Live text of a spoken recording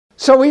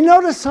So we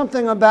noticed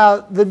something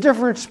about the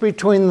difference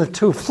between the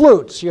two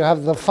flutes. You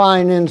have the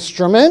fine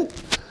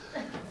instrument,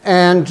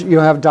 and you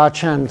have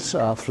Dachen's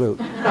flute.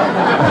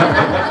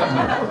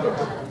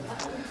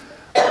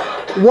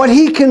 What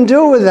he can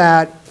do with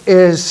that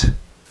is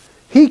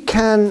he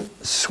can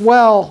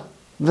swell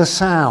the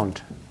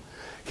sound.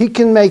 He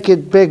can make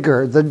it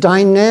bigger. The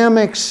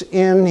dynamics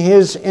in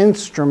his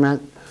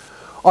instrument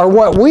are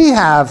what we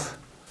have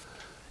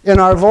in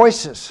our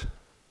voices.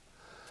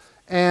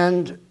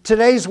 And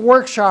today's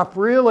workshop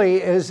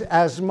really is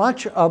as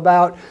much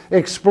about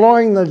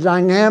exploring the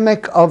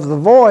dynamic of the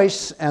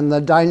voice and the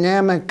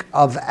dynamic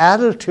of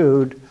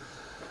attitude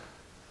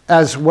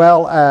as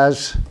well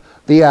as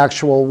the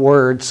actual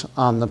words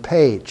on the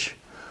page.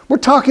 We're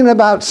talking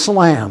about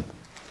slam.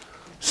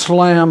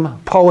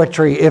 Slam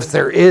poetry, if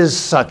there is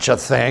such a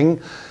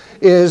thing,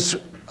 is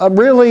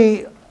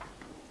really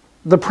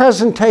the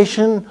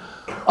presentation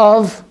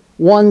of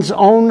one's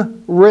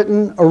own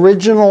written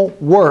original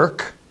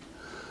work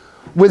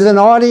with an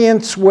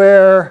audience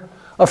where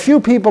a few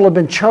people have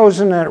been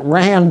chosen at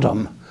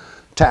random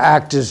to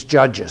act as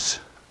judges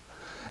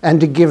and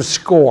to give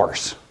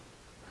scores.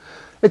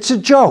 It's a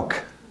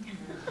joke.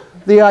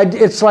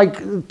 It's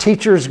like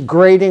teachers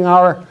grading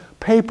our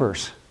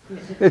papers.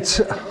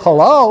 It's,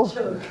 hello?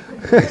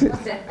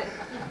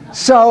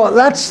 So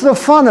that's the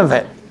fun of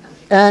it.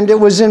 And it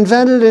was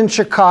invented in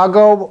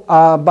Chicago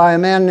by a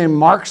man named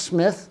Mark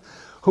Smith,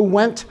 who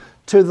went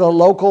to the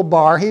local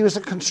bar. He was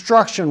a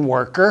construction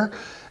worker,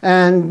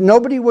 and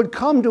nobody would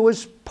come to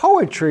his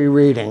poetry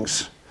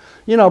readings.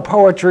 You know,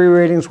 poetry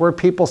readings where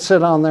people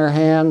sit on their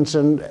hands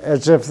and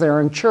as if they're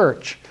in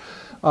church.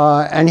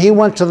 And he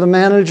went to the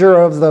manager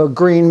of the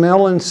Green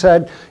Mill and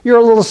said, "You're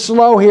a little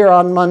slow here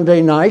on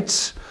Monday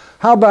nights.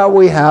 How about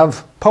we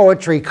have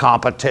poetry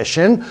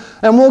competition,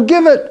 and we'll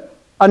give it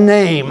a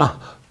name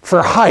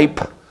for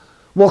hype.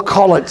 We'll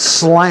call it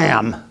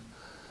slam."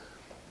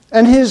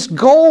 And his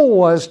goal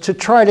was to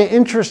try to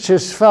interest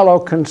his fellow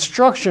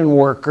construction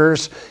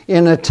workers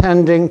in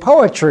attending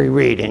poetry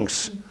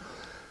readings.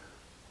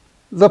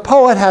 The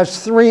poet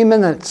has 3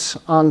 minutes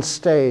on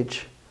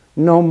stage,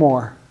 no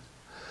more.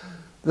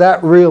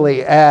 That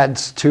really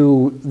adds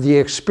to the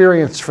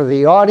experience for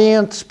the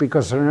audience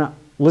because they're not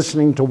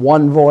listening to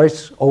one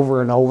voice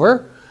over and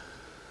over.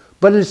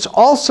 But it's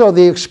also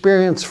the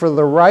experience for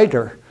the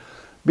writer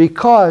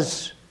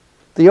because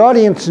the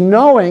audience,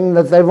 knowing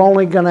that they're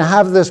only going to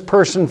have this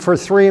person for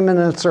 3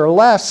 minutes or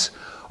less,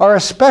 are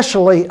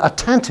especially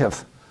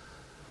attentive.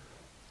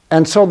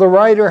 And so the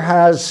writer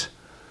has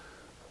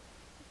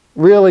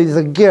really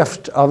the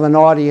gift of an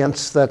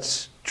audience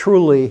that's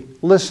truly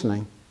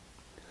listening.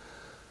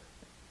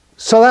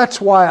 So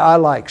that's why I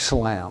like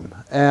slam.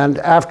 And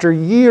after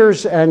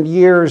years and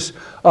years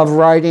of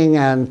writing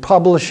and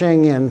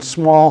publishing in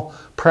small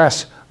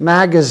press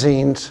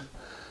magazines,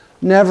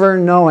 never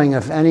knowing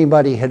if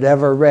anybody had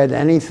ever read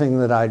anything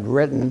that I'd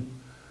written,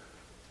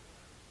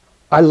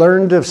 I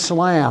learned of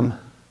slam,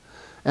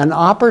 an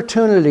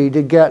opportunity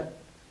to get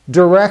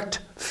direct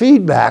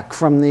feedback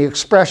from the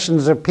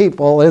expressions of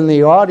people in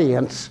the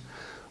audience,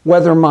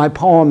 whether my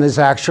poem is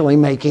actually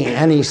making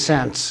any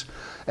sense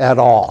at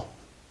all.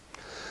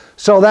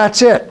 So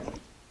that's it.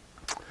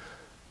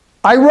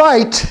 I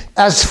write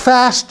as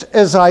fast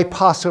as I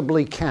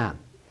possibly can.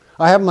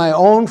 I have my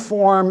own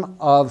form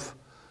of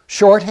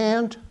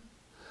shorthand.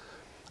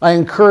 I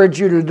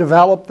encourage you to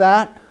develop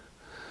that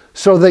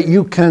so that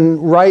you can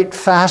write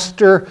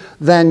faster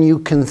than you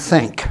can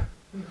think.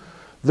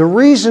 The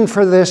reason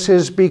for this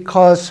is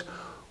because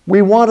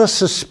we want to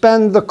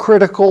suspend the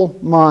critical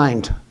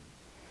mind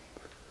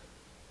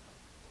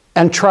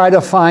and try to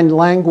find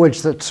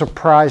language that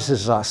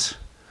surprises us.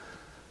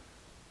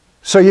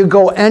 So you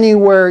go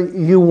anywhere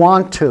you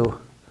want to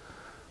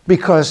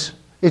because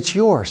it's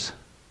yours.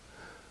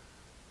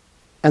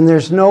 And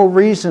there's no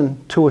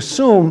reason to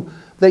assume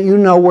that you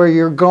know where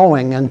you're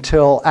going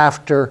until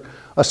after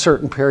a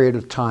certain period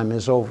of time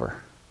is over.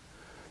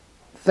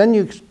 Then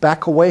you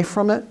back away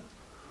from it,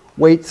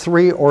 wait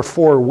 3 or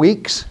 4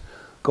 weeks,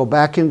 go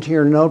back into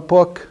your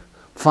notebook,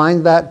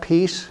 find that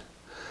piece,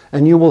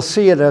 and you will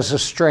see it as a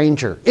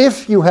stranger,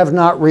 if you have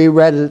not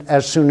reread it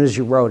as soon as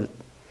you wrote it.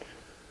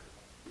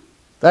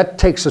 That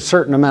takes a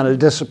certain amount of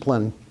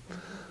discipline.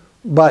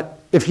 But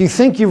if you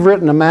think you've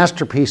written a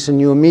masterpiece and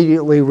you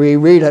immediately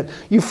reread it,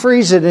 you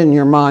freeze it in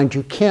your mind.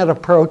 You can't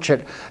approach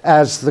it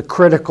as the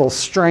critical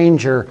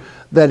stranger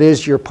that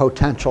is your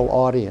potential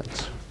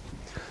audience.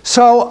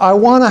 So I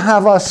want to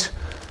have us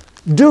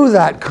do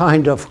that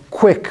kind of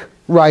quick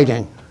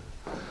writing.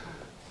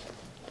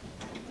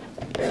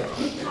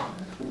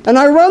 And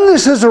I run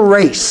this as a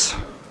race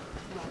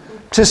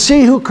to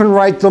see who can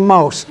write the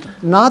most,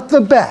 not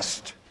the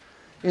best,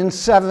 in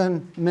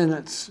 7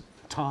 minutes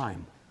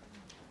time.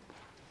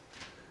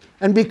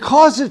 And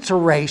because it's a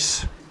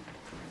race,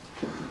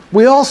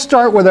 we all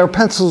start with our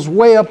pencils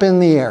way up in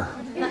the air.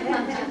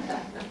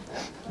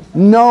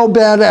 No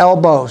bad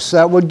elbows.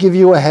 That would give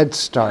you a head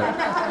start.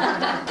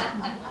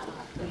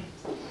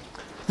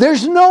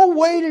 There's no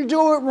way to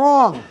do it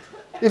wrong.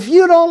 If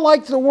you don't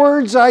like the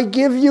words I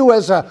give you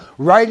as a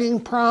writing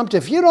prompt,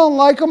 if you don't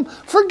like them,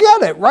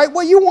 forget it. Write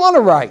what you want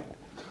to write.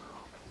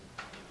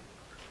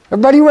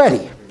 Everybody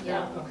ready?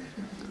 Yeah.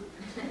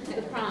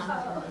 The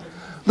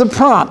prompt. The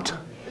prompt.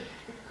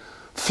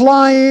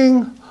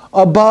 Flying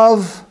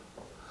above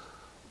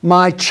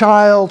my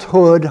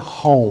childhood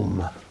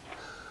home.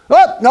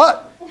 Oh, no.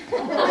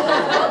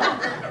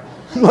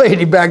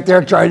 Lady back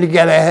there trying to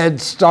get a head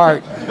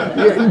start.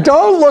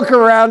 Don't look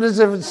around as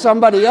if it's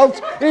somebody else.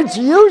 It's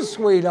you,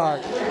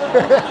 sweetheart.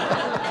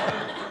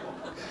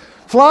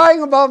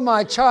 Flying above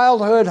my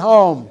childhood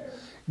home.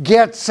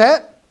 Get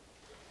set.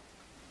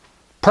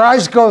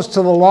 Prize goes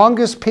to the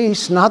longest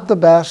piece, not the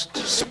best.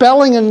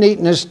 Spelling and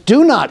neatness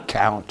do not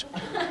count.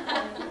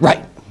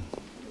 Right.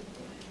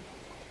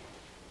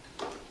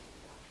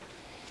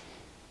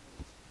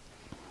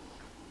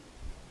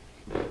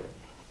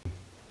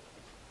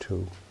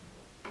 2,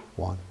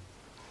 1.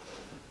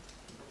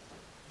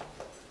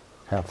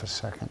 Half a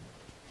second.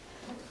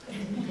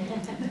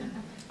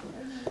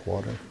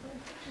 Quarter.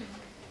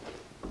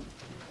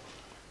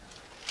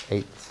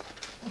 Eighth.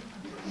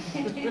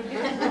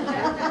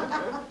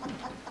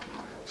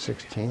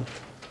 16th.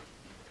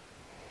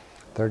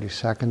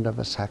 32nd of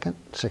a second.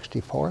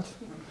 64th.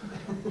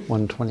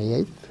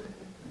 128th.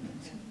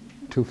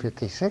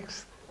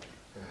 256th.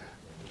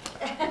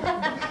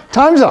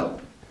 Time's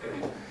up.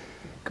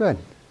 Good.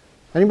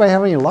 Anybody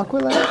have any luck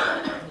with that?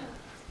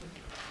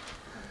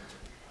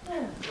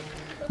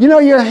 You know,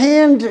 your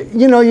hand,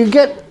 you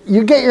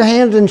get your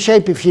hand in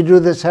shape if you do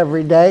this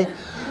every day.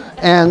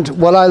 And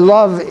what I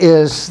love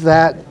is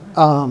that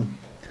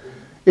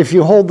if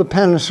you hold the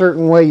pen a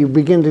certain way, you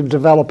begin to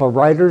develop a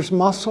writer's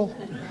muscle.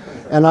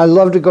 And I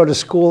love to go to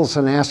schools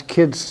and ask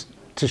kids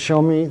to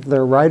show me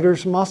their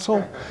writer's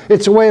muscle.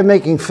 It's a way of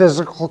making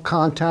physical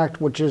contact,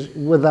 which is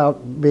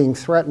without being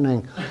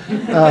threatening.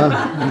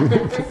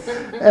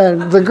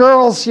 And the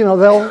girls,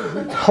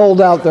 they'll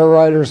hold out their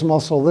writer's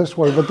muscle this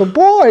way, but the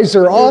boys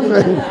are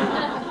often...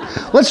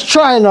 Let's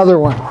try another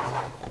one.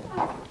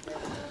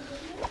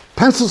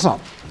 Pencils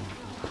up.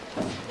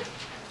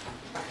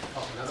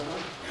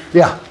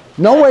 Yeah,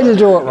 no way to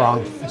do it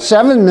wrong.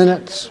 7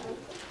 minutes.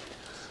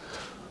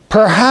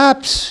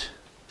 Perhaps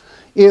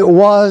it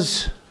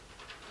was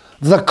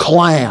the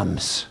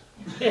clams.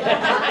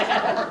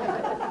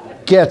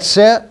 Get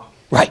set,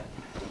 right.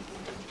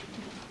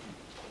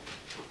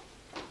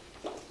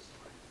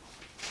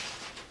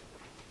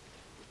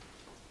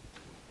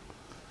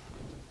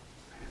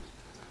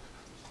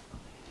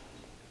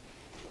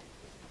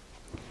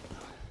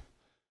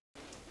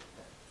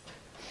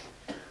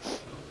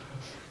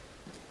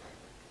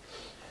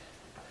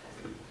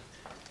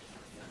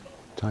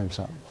 Time's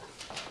up.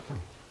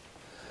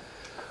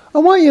 I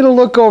want you to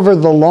look over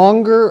the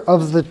longer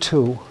of the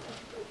two.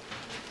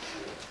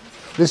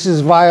 This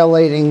is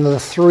violating the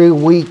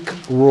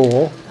 3-week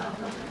rule.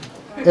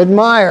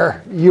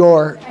 Admire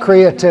your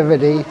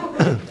creativity,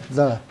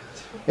 the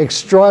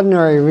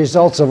extraordinary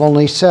results of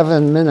only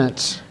 7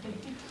 minutes.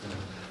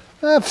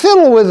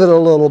 Fiddle with it a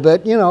little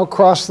bit,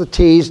 cross the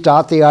T's,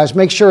 dot the I's,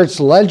 make sure it's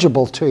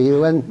legible to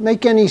you, and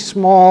make any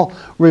small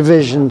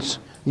revisions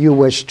you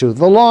wish to.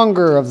 The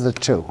longer of the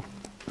two.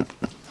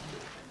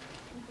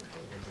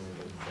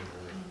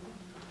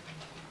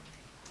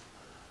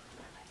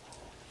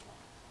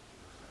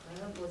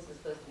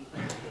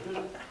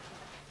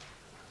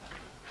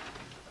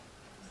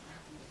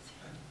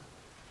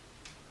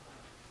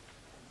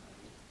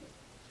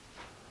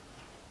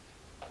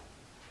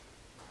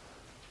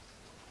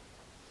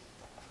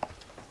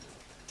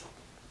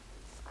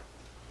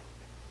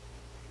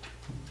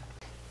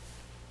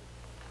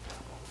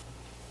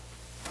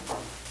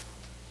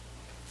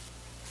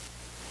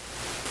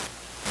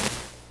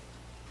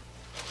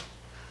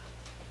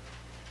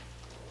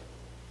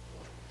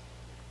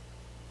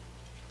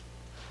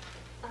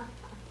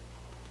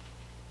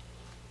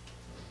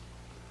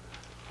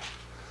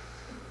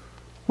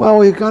 Well,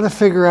 we've got to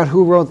figure out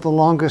who wrote the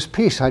longest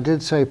piece. I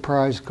did say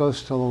prize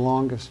goes to the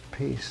longest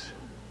piece.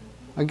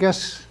 I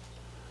guess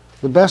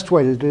the best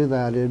way to do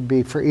that would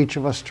be for each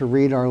of us to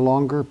read our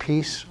longer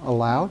piece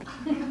aloud.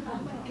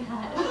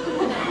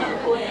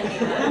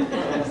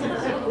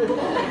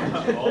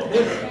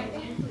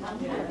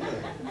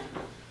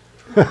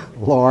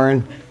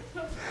 Lauren.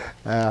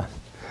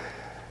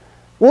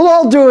 We'll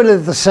all do it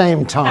at the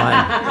same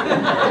time.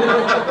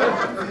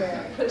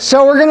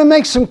 So we're going to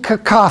make some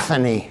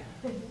cacophony.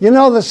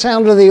 The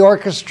sound of the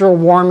orchestra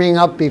warming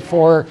up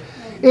before.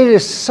 It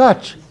is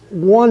such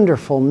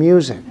wonderful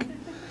music.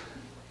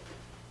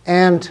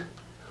 And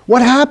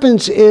what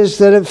happens is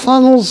that it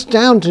funnels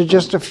down to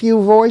just a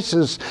few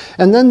voices,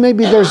 and then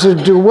maybe there's a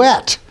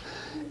duet.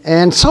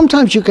 And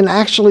sometimes you can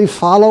actually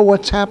follow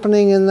what's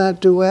happening in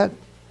that duet,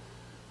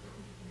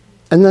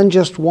 and then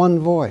just one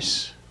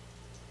voice.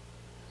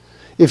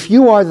 If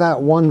you are that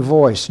one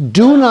voice,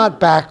 do not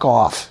back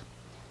off,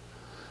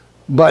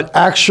 but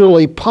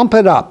actually pump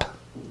it up.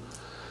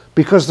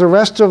 Because the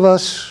rest of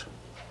us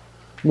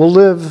will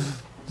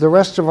live the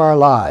rest of our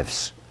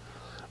lives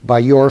by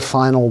your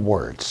final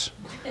words.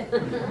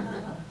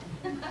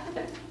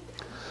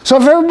 So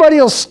if everybody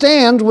will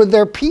stand with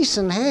their piece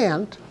in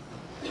hand.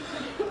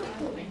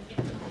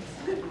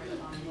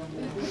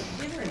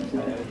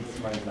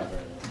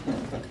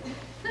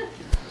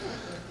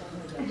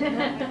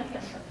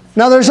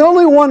 Now there's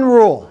only one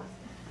rule.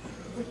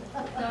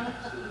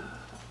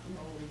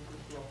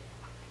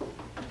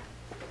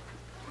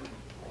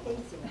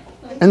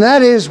 And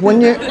that is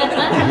when you...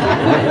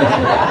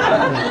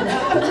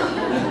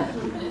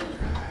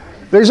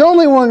 There's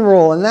only one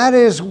rule, and that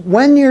is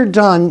when you're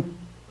done,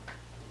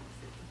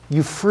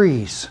 you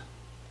freeze.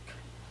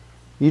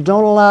 You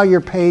don't allow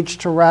your page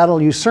to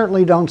rattle. You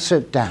certainly don't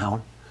sit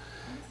down.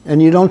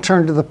 And you don't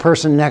turn to the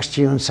person next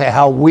to you and say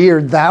how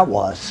weird that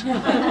was.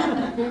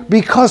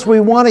 Because we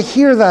want to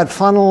hear that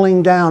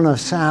funneling down of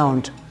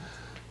sound.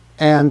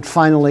 And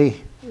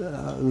finally,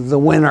 the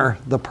winner,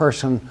 the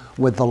person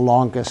with the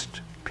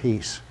longest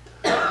piece.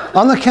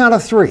 On the count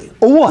of 3.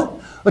 A 1,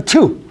 a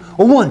 2,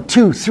 a 1,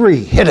 2,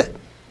 3, hit it.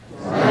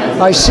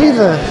 I see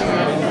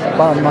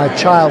my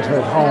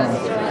childhood home.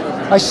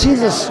 I see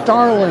the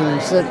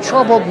starlings that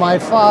troubled my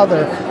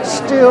father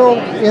still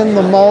in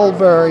the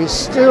mulberries,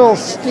 still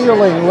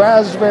stealing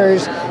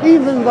raspberries,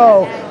 even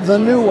though the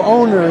new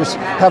owners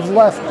have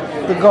left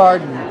the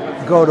garden,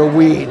 go to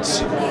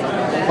weeds.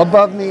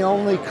 Above me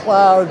only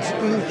clouds,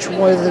 each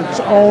with its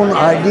own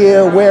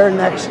idea where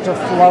next to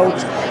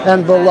float,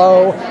 and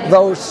below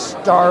those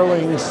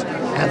starlings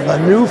and the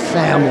new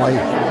family.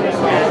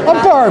 A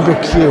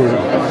barbecue.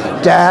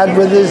 Dad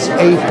with his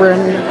apron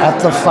at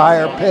the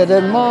fire pit,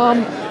 and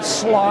Mom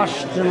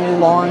sloshed in a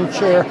lawn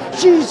chair.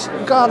 She's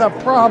got a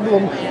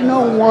problem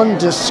no one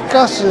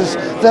discusses,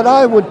 that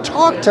I would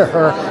talk to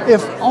her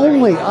if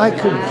only I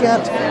could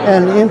get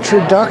an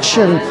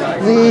introduction.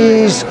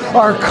 These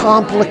are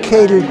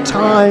complicated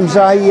times,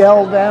 I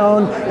yell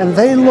down, and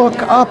they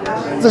look up.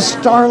 The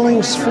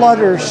starlings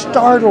flutter,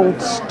 startled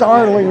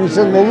starlings,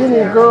 and the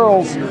little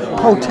girls,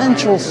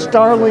 potential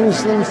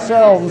starlings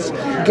themselves,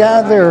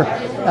 gather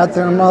at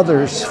their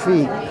mother's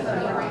feet.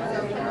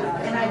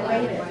 And I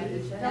waited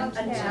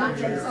until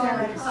they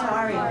said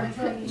sorry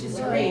to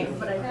scream,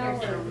 but I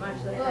cared so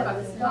much that I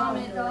was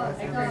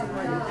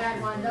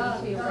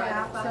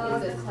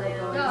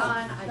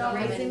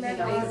raising their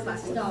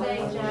faces,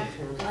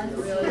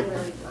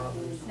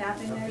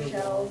 snapping their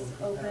shells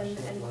open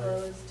and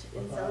closed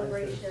in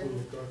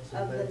celebration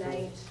of the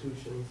night,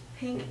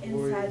 pink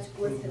insides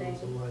glistening,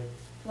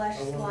 flesh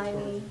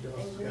slimy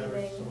and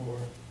gleaming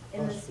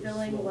in the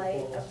spilling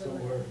light of the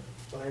moon.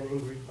 By an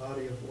angry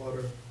body of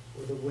water,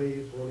 where the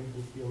waves won't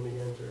even feel me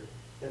enter,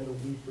 and the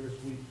weepers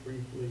weep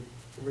briefly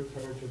and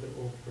return to their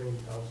old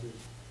framed houses.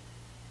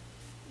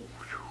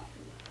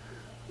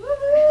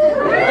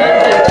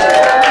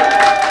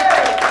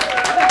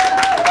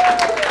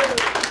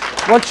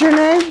 What's your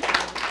name?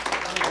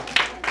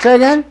 Say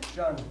again?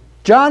 Johnny.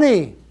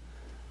 Johnny.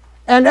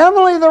 And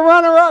Emily, the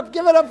runner-up,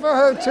 give it up for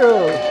her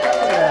too.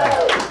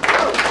 Yeah.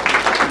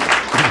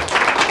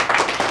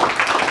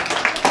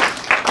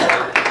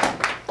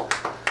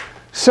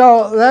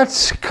 So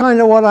that's kind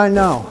of what I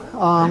know.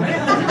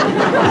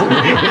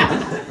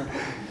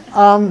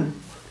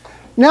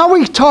 Now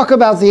we talk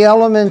about the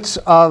elements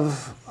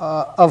of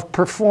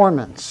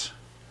performance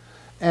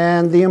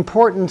and the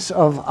importance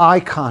of eye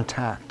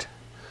contact,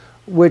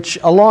 which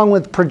along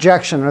with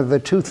projection are the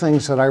two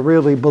things that I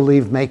really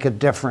believe make a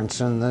difference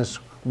in this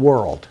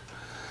world.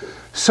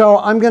 So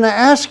I'm going to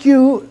ask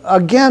you,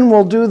 again,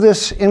 we'll do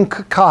this in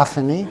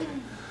cacophony,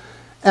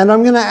 and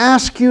I'm going to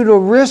ask you to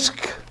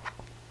risk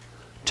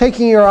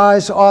taking your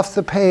eyes off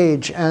the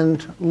page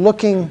and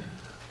looking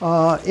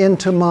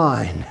into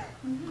mine,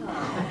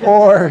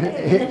 or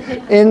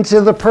into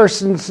the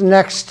person's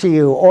next to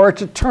you, or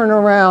to turn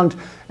around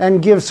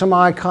and give some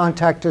eye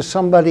contact to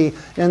somebody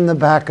in the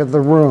back of the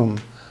room.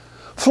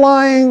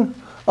 Flying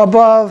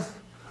above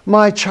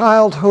my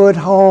childhood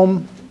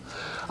home,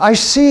 I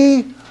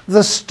see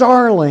the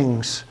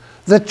starlings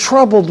that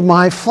troubled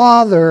my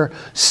father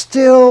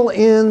still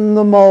in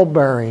the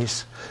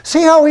mulberries.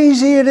 See how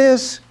easy it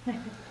is?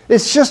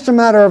 It's just a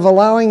matter of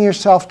allowing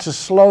yourself to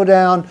slow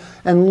down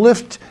and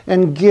lift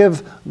and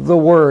give the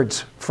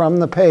words from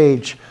the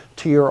page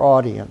to your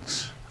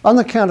audience. On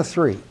the count of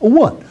 3. A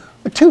 1,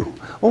 a 2,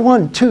 a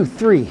 1, 2,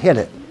 3, hit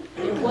it.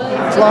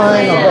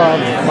 Flying above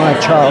my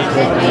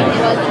childhood.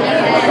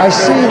 I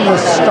see the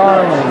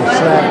starlings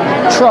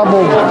that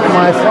troubled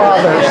my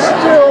father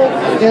still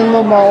in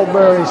the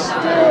mulberries,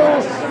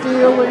 still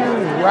stealing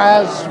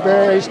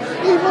raspberries,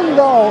 even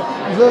though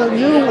the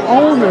new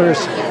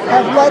owners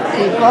have let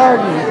the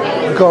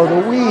garden go to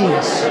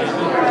weeds.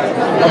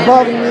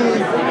 Above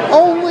me,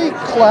 only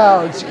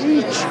clouds,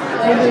 each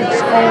with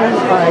its own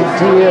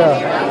idea.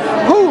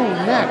 Who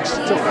next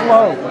to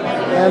float?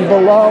 And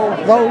below,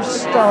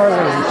 those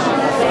starlings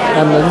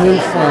and the new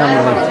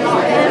family.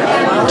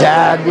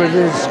 Dad with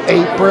his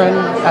apron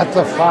at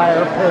the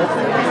fire pit,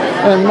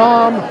 and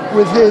Mom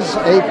with his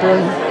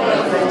apron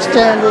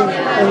standing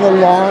in the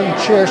lawn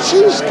chair.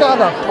 She's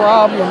got a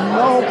problem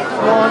no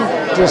one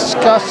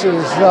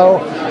discusses, though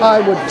I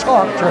would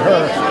talk to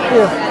her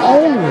if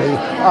only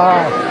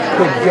I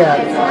could get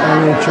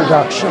an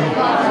introduction.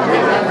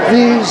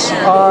 These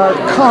are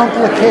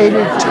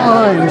complicated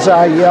times,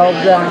 I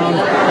yelled down,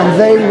 and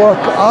they look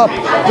up.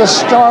 The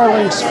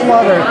starlings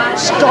flutter,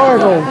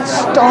 startled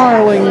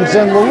starlings,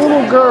 and the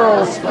little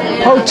girls,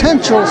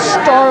 potential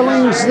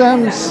starlings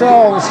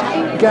themselves,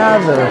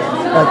 gather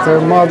at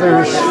their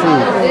mother's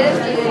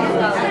feet.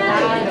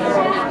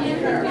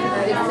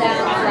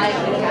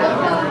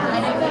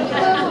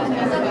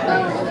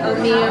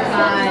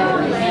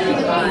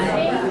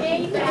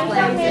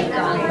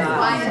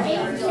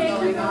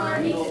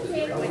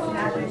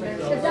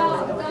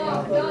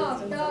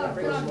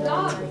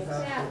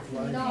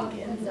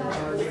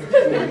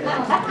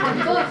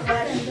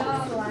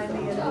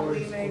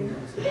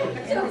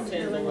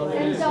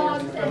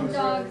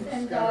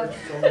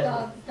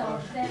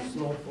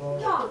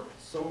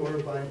 Somewhere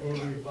by an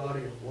angry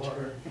body of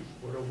water,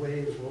 where the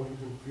waves won't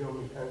even feel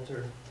me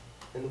enter,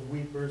 and the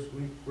weepers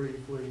weep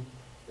briefly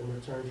and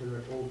return to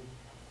their old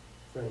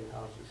frame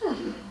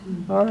houses.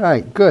 All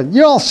right, good.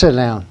 You all sit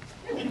down.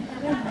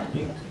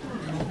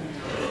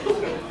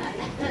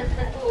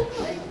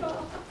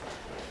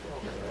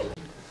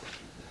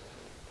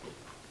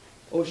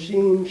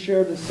 Oisin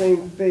shared the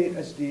same fate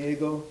as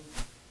Diego,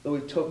 though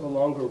he took a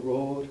longer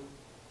road.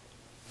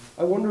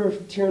 I wonder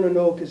if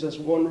Tirnanoke is as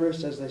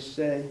wondrous as they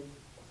say,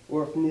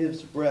 or if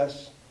Niv's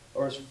breasts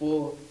are as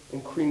full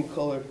and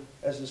cream-colored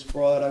as this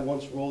broad I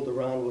once rolled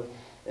around with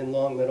in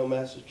Longmeadow,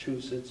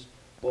 Massachusetts,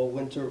 while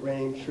winter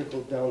rain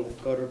trickled down the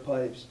gutter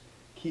pipes,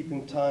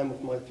 keeping time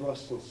with my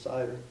thrusts and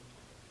cider.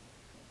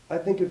 I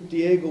think if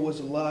Diego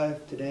was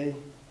alive today,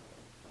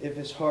 if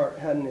his heart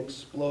hadn't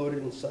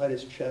exploded inside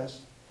his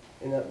chest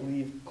in that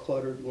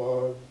leaf-cluttered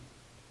lawn,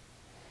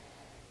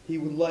 he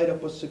would light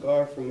up a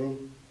cigar for me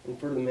and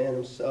for the man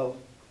himself,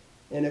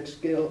 and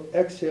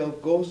exhale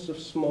ghosts of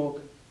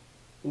smoke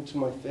into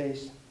my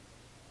face,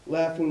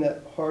 laughing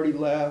that hearty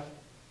laugh,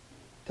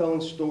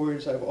 telling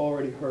stories I've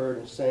already heard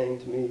and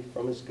saying to me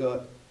from his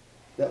gut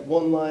that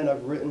one line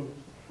I've written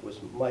was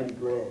mighty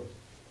grand.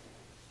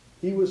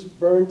 He was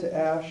burned to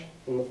ash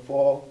in the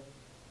fall,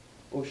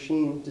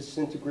 Oisin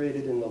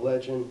disintegrated in the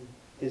legend,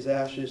 his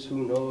ashes,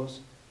 who knows,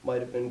 might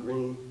have been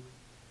green.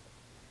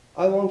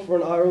 I long for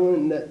an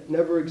Ireland that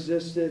never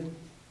existed,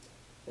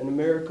 an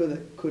America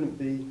that couldn't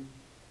be.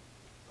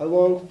 I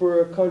long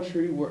for a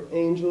country where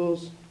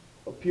angels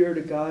appear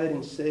to guide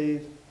and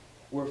save,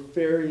 where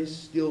fairies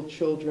steal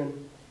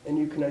children and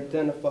you can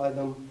identify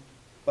them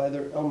by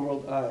their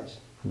emerald eyes.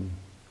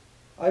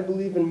 I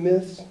believe in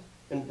myths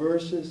and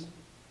verses.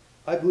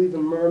 I believe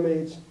in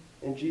mermaids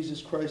and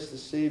Jesus Christ the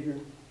Savior.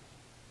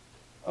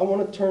 I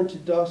want to turn to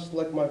dust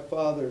like my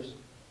fathers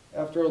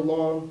after a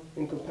long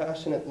and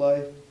compassionate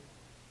life,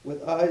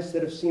 with eyes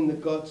that have seen the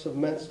guts of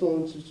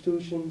mental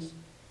institutions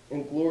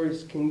and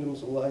glorious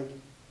kingdoms alike.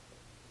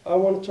 I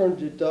want to turn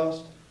to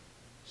dust,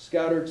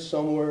 scattered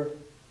somewhere,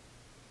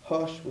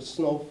 hushed with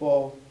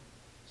snowfall,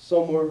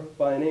 somewhere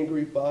by an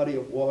angry body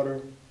of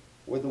water,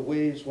 where the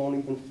waves won't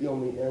even feel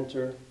me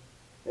enter,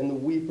 and the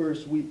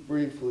weepers weep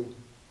briefly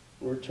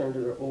and return to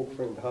their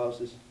oak-framed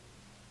houses.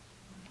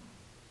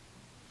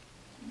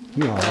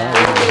 You all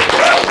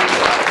right?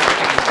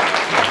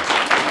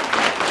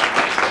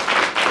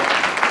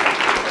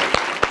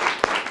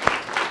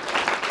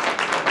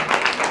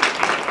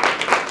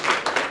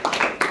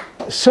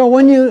 So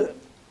when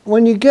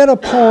you get a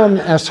poem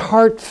as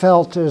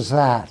heartfelt as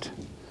that,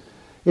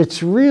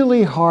 it's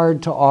really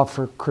hard to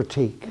offer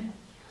critique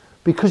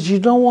because you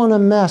don't want to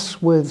mess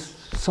with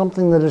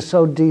something that is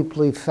so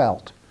deeply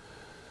felt.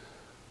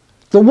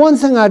 The one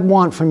thing I'd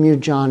want from you,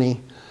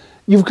 Johnny,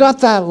 you've got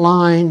that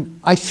line,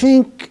 I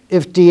think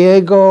if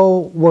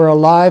Diego were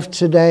alive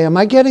today, am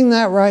I getting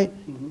that right?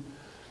 Mm-hmm.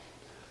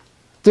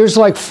 There's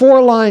like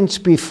 4 lines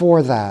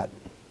before that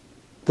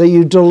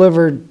you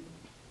delivered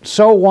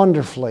so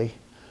wonderfully.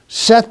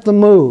 Set the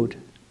mood.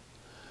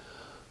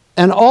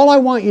 And all I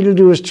want you to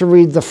do is to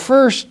read the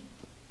first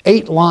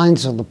 8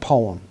 lines of the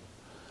poem.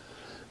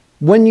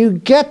 When you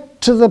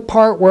get to the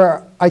part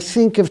where I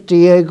think if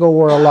Diego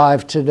were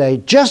alive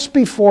today, just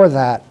before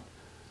that,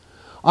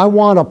 I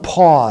want a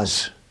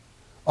pause,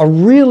 a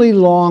really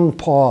long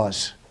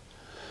pause,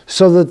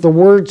 so that the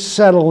words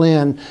settle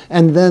in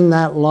and then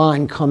that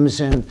line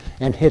comes in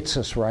and hits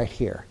us right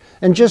here.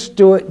 And just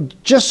do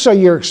it, just so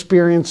you're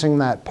experiencing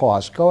that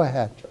pause. Go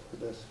ahead.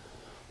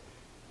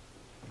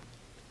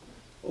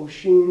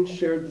 Oisin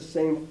shared the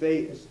same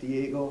fate as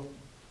Diego,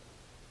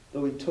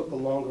 though he took a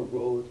longer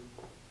road.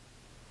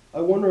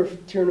 I wonder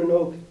if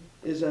Tirnanoke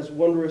is as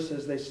wondrous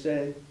as they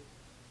say,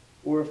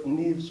 or if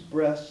Niv's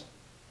breasts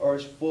are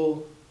as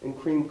full and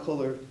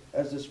cream-colored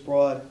as this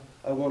broad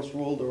I once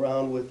rolled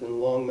around with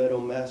in Longmeadow,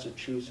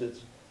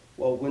 Massachusetts,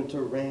 while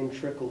winter rain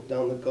trickled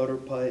down the gutter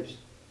pipes,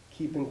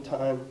 keeping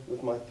time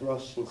with my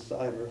thrusts and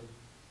cider.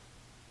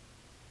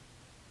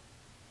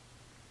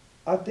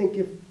 I think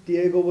if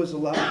Diego was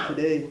alive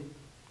today,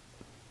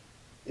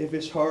 if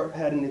his heart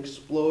hadn't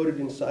exploded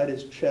inside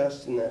his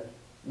chest in that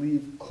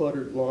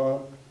leaf-cluttered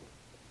lawn,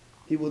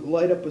 he would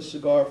light up a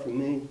cigar for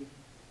me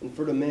and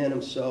for the man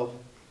himself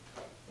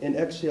and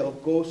exhale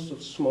ghosts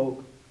of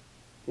smoke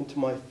into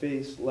my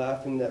face,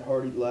 laughing that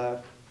hearty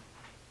laugh,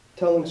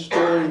 telling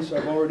stories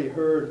I've already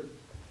heard,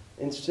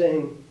 and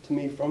saying to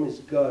me from his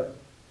gut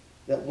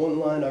that one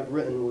line I've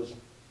written was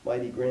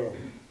mighty grand.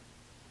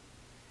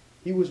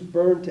 He was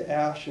burned to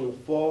ash in the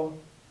fall,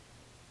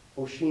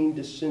 Oisin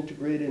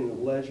disintegrated in the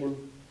legend,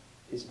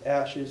 his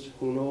ashes,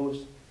 who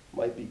knows,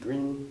 might be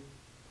green.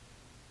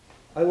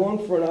 I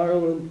long for an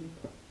Ireland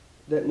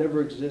that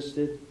never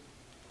existed,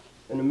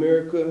 an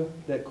America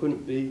that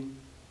couldn't be.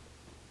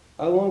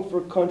 I long for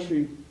a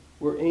country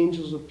where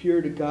angels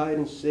appear to guide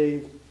and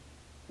save,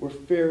 where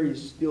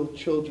fairies steal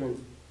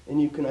children and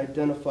you can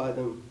identify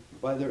them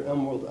by their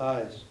emerald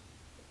eyes.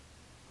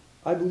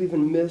 I believe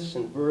in myths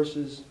and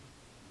verses.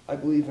 I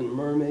believe in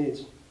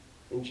mermaids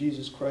and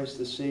Jesus Christ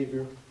the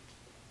Savior.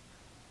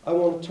 I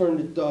want to turn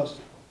to dust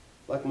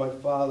like my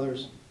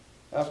fathers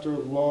after a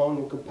long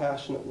and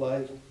compassionate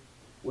life,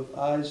 with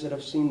eyes that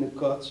have seen the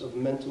guts of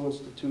mental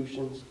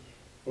institutions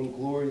and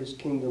glorious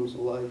kingdoms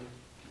alike.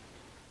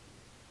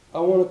 I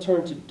want to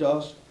turn to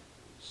dust,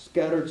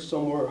 scattered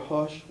somewhere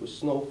hushed with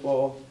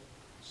snowfall,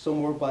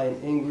 somewhere by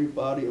an angry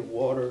body of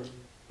water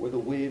where the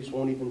waves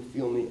won't even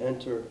feel me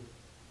enter,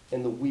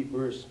 and the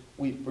weepers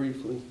weep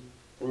briefly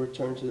and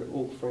return to their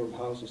oak frame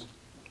houses.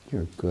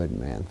 You're good,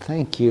 man.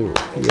 Thank you.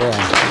 Yeah.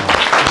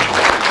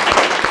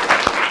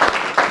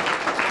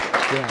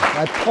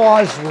 That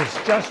pause was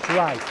just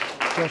right.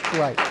 Just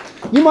right.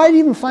 You might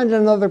even find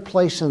another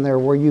place in there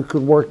where you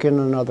could work in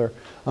another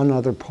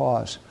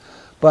pause.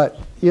 But,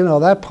 you know,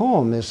 that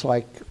poem is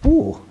like,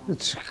 ooh,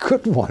 it's a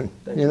good one,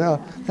 you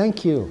know.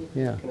 Thank you.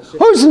 Yeah.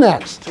 Who's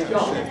next?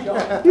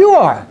 You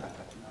are.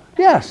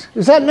 Yes.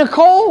 Is that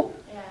Nicole?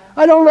 Yeah.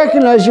 I don't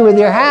recognize you with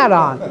your hat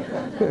on.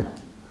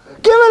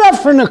 Give it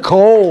up for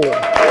Nicole. I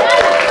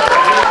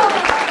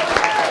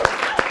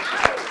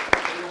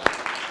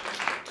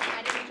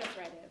didn't just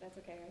write it. That's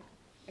okay, right?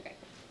 Okay.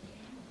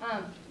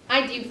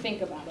 I do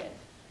think about it.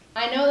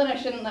 I know that I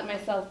shouldn't let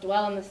myself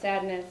dwell in the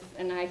sadness,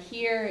 and I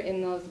hear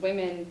in those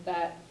women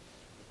that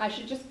I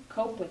should just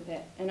cope with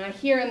it. And I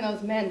hear in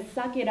those men,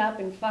 suck it up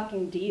and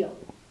fucking deal.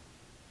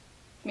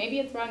 Maybe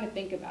it's wrong to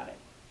think about it,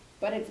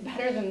 but it's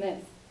better than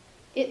this.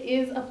 It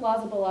is a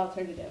plausible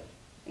alternative.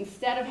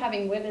 Instead of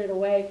having withered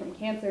away from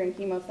cancer and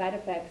chemo side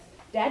effects,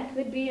 Dad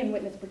could be in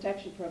witness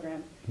protection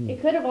program.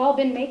 It could have all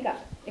been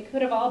makeup. It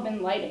could have all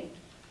been lighting.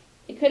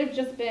 It could have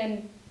just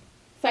been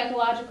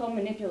psychological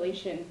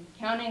manipulation,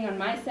 counting on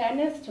my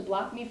sadness to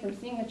block me from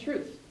seeing the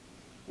truth.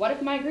 What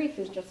if my grief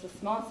is just a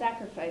small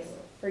sacrifice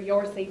for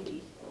your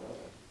safety?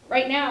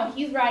 Right now,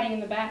 he's riding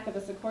in the back of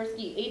a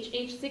Sikorsky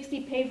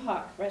HH-60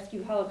 Pavehawk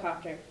rescue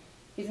helicopter.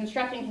 He's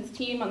instructing his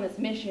team on this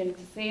mission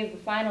to save the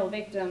final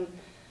victim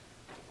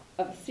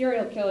of a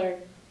serial killer.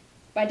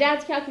 By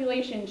Dad's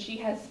calculation, she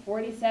has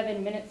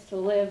 47 minutes to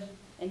live,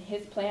 and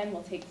his plan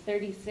will take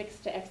 36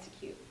 to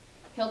execute.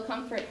 He'll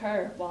comfort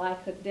her while I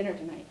cook dinner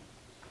tonight.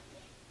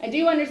 I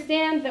do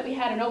understand that we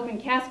had an open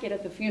casket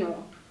at the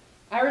funeral.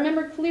 I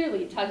remember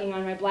clearly tugging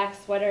on my black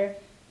sweater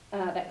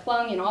that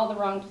clung in all the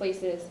wrong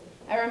places.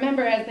 I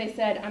remember as they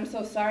said, "I'm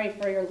so sorry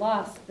for your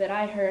loss," that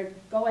I heard,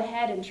 "Go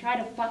ahead and try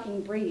to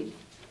fucking breathe."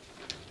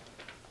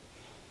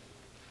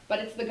 But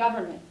it's the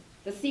government,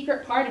 the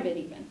secret part of it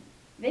even.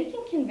 They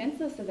can convince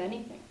us of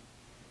anything.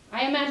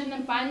 I imagine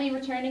them finally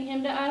returning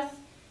him to us,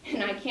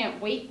 and I can't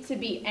wait to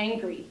be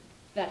angry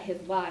that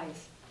his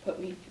lies put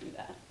me through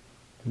that.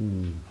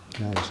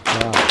 Nice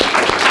job.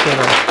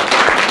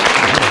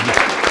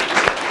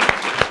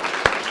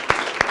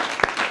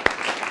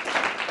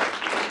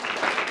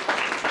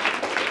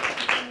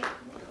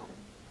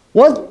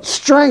 What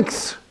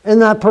strengths in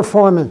that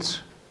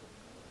performance?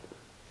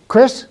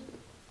 Chris?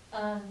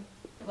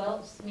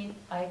 Well, she made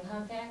eye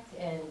contact,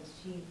 and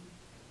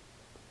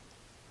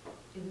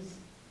it was,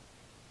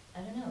 I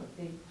don't know,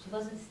 she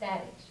wasn't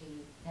static.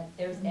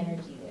 There was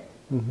energy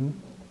there. Mm-hmm.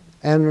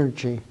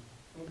 Energy.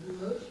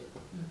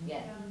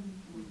 Yeah.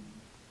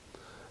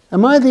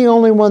 Am I the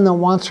only one that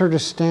wants her to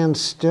stand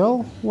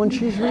still when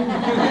she's reading?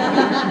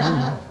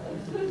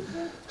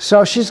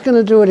 So she's going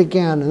to do it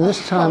again, and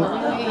this time,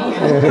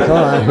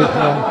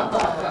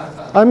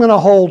 I'm going to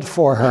hold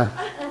for her.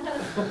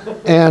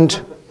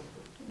 And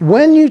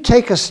when you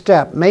take a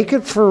step, make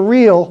it for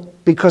real,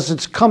 because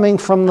it's coming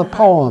from the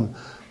poem,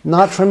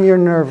 not from your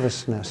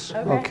nervousness,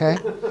 okay?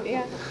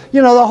 Yeah.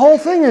 You know, the whole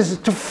thing is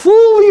to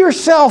fool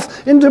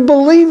yourself into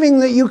believing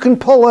that you can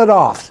pull it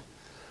off.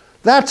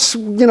 That's,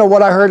 you know,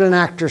 what I heard an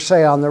actor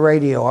say on the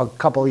radio a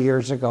couple of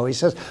years ago. He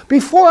says,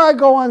 before I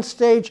go on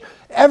stage,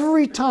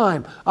 every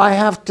time I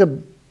have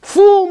to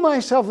fool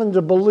myself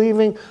into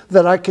believing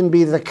that I can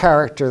be the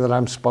character that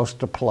I'm supposed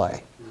to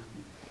play.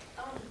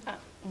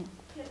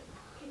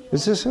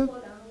 Is this it?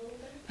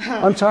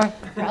 I'm sorry?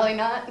 Probably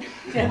not.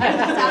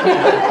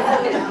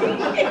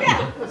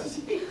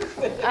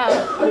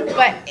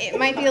 But it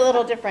might be a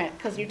little different,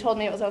 because you told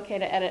me it was okay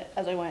to edit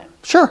as I went.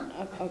 Sure.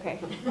 Okay.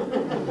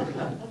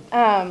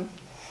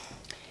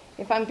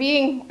 If I'm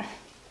being,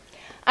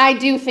 I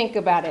do think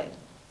about it.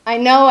 I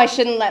know I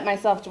shouldn't let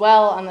myself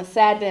dwell on the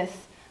sadness.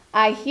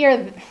 I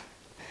hear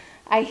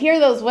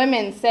those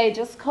women say,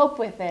 just cope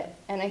with it.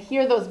 And I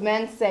hear those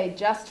men say,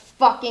 just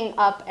fucking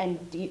up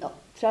and deal.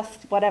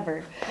 just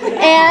whatever.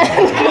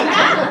 And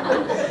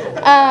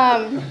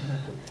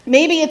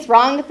maybe it's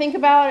wrong to think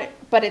about it,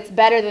 but it's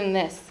better than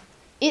this.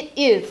 It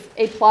is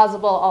a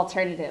plausible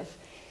alternative.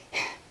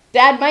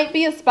 Dad might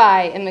be a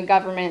spy in the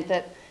government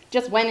that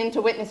just went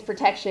into witness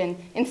protection.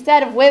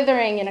 Instead of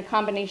withering in a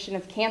combination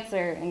of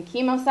cancer and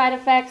chemo side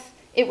effects,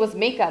 it was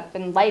makeup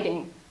and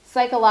lighting,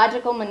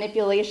 psychological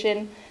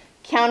manipulation,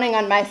 counting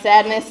on my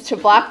sadness to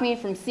block me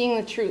from seeing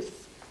the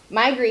truth.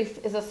 My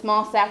grief is a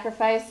small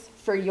sacrifice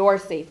for your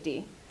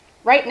safety.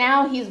 Right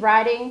now, he's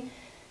riding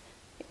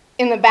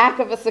in the back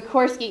of a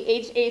Sikorsky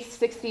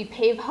HH-60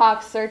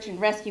 Pavehawk search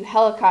and rescue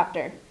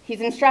helicopter.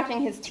 He's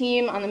instructing his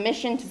team on the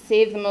mission to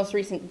save the most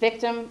recent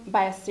victim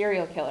by a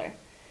serial killer.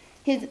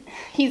 His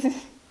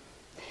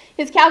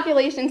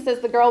calculation says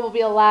the girl will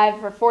be alive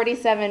for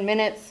 47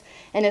 minutes,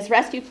 and his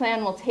rescue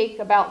plan will take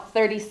about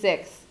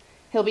 36.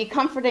 He'll be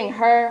comforting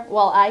her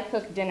while I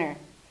cook dinner.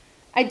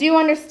 I do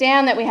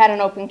understand that we had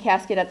an open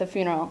casket at the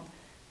funeral.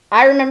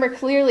 I remember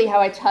clearly how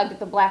I tugged at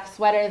the black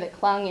sweater that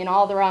clung in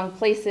all the wrong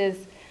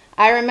places.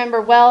 I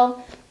remember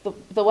well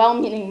the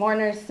well-meaning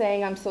mourners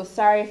saying, "I'm so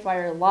sorry for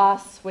your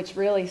loss," which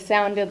really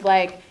sounded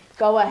like,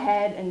 "Go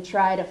ahead and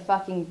try to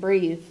fucking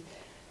breathe."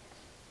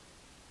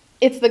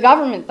 It's the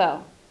government,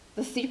 though,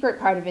 the secret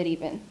part of it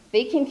even.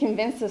 They can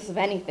convince us of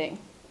anything.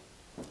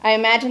 I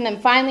imagine them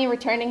finally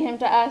returning him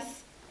to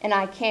us, and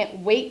I can't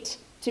wait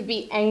to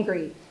be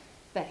angry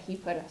that he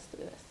put us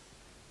through this.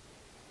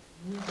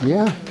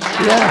 Yeah.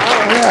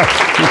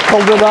 You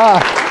pulled it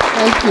off.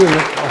 Thank you,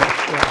 Nicole.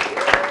 Yeah.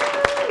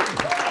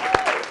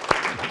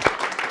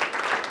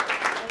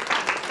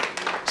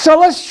 So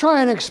let's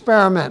try an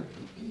experiment.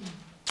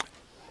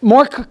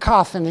 More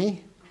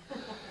cacophony.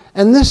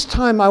 And this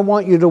time I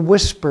want you to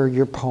whisper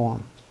your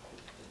poem.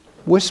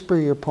 Whisper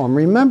your poem,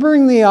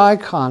 remembering the eye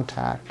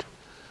contact,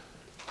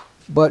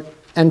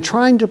 and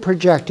trying to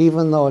project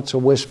even though it's a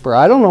whisper.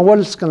 I don't know what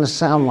it's going to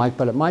sound like,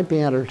 but it might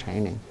be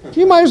entertaining.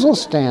 You might as well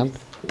stand.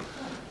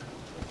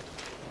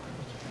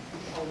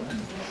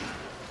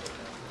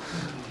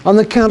 On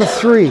the count of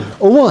 3,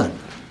 a 1,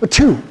 a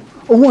 2,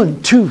 a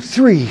 1, 2,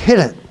 3, hit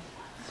it.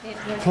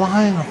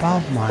 Flying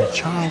above my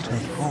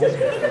childhood home,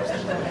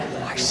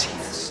 I see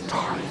the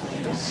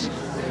starlings.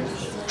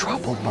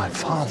 Troubled my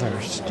father,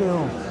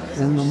 still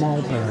in the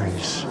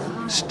mulberries,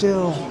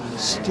 still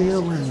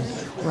stealing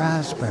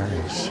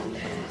raspberries,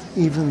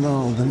 even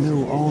though the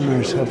new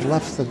owners have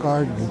left the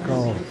garden to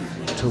go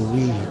to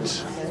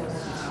weeds.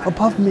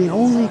 Above me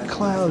only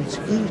clouds,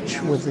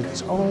 each with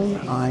its own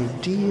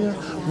idea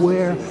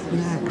where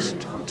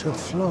next to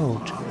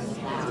float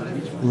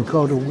and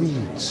go to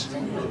weeds.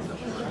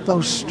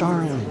 Those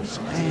starlings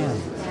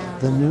and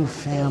the new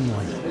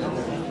family.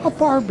 A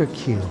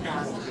barbecue.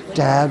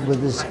 Dad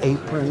with his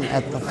apron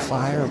at the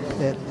fire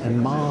pit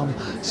and Mom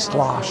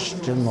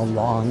sloshed in the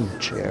lawn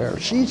chair.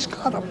 She's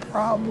got a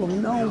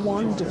problem no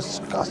one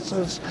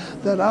discusses,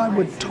 that I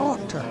would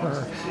talk to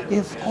her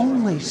if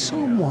only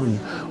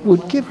someone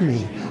would give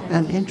me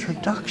an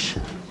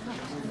introduction.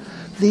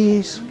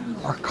 These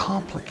are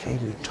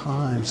complicated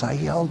times. I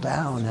yell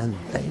down and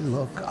they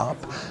look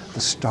up. The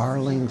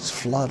starlings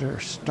flutter,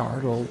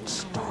 startled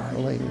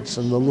starlings,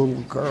 and the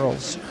little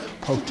girls,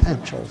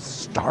 potential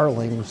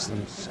starlings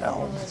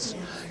themselves,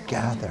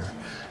 gather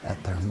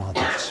at their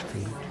mother's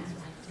feet.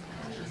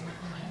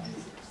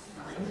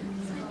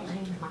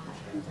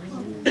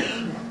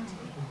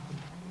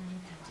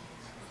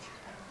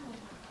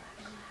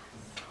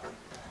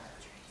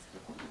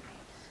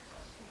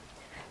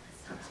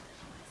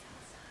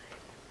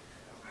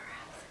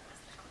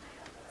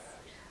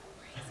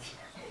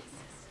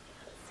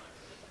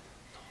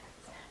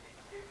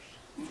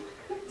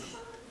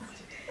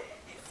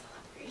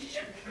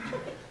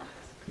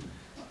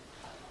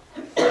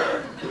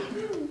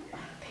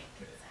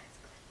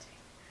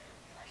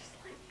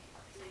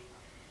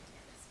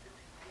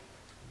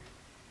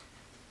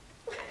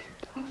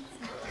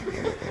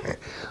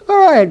 All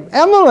right,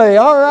 Emily,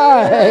 all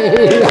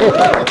right.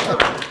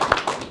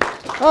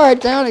 All right,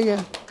 down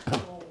again.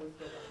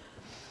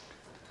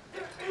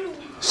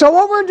 So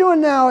what we're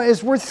doing now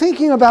is we're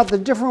thinking about the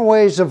different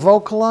ways of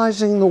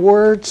vocalizing the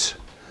words.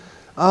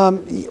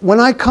 When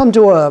I come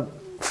to a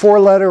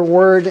 4-letter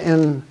word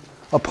in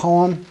a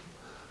poem,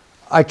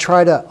 I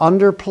try to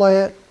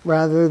underplay it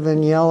rather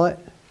than yell it,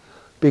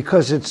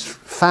 because it's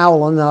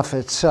foul enough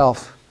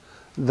itself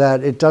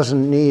that it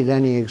doesn't need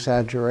any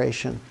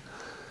exaggeration.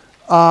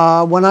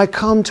 When I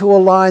come to a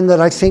line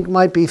that I think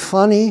might be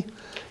funny,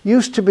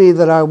 used to be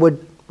that I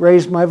would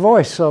raise my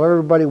voice so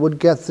everybody would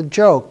get the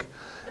joke.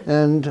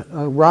 And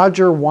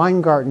Roger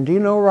Weingarten, do you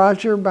know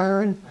Roger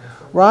Barron?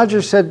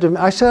 Roger said to me,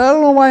 I said, I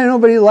don't know why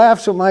nobody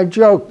laughs at my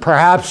joke.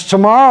 Perhaps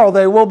tomorrow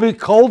they will be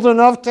cold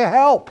enough to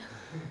help.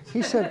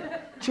 He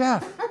said,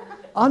 Jeff,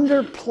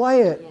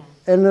 underplay it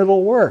and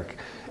it'll work.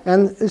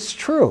 And it's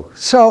true.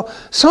 So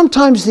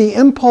sometimes the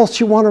impulse,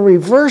 you want to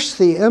reverse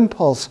the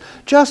impulse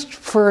just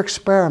for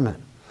experiment.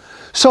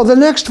 So the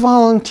next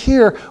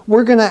volunteer,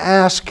 we're going to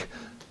ask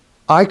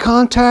eye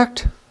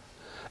contact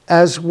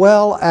as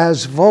well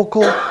as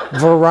vocal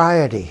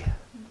variety.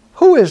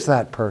 Who is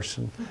that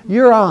person?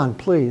 You're on,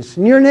 please.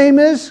 And your name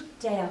is?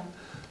 Dale.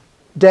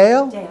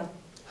 Dale? Dale.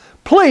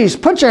 Please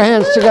put your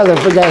hands together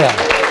for Dale.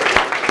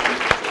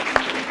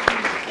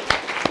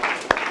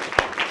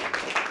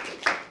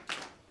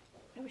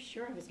 I was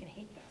sure I was going to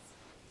hate this.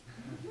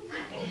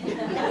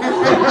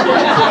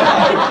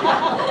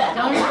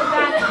 Don't look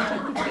back.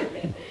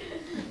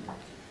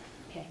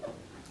 Okay.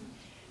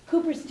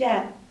 Cooper's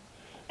dead,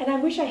 and I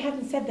wish I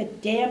hadn't said the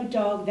damn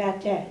dog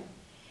that day.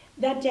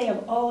 That day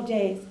of all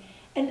days.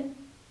 And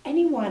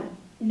anyone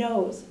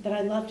knows that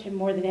I loved him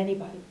more than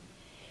anybody.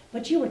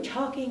 But you were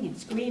talking and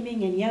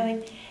screaming and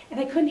yelling, and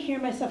I couldn't hear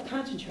myself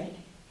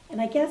concentrating. And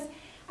I guess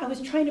I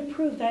was trying to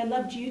prove that I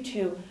loved you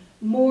two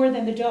more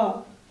than the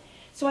dog.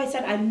 So I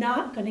said, I'm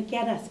not going to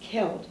get us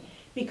killed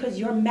because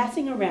you're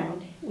messing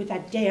around with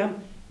that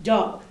damn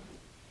dog.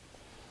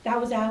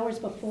 That was hours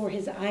before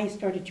his eyes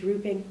started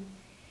drooping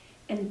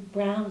and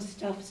brown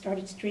stuff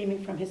started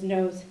streaming from his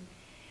nose.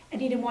 And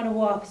he didn't want to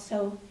walk,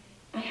 so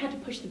I had to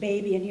push the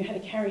baby, and you had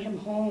to carry him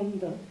home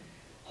the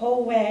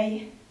whole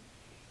way.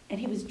 And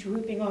he was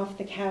drooping off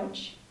the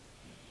couch.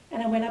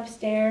 And I went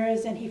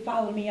upstairs, and he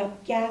followed me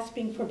up,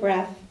 gasping for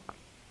breath.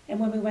 And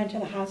when we went to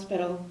the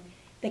hospital,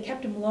 they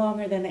kept him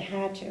longer than they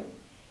had to,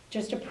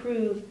 just to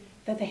prove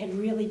that they had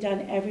really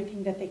done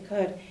everything that they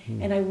could.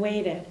 And I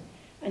waited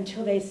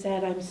until they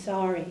said, I'm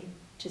sorry,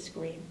 to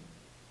scream.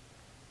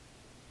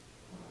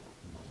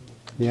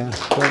 Yeah,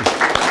 good.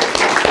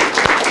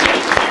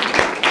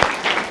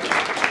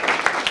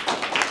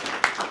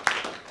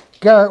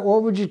 Garrett,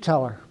 what would you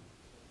tell her?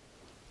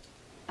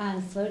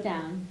 Slow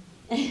down.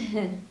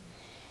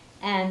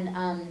 And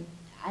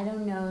I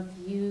don't know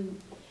if you,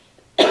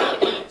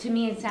 to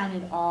me it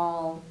sounded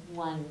all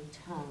one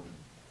tone.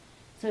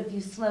 So if you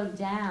slow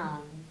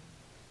down,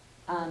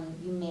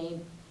 you may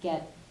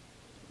get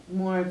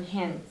more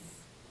hints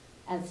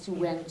as to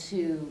when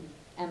to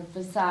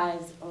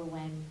emphasize or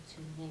when to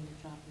maybe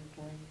drop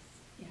your voice.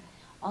 Yeah.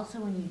 Also,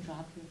 when you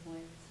drop your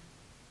voice,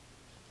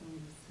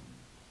 listen.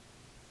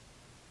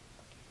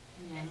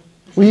 Yeah.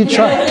 Will you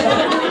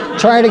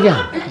try it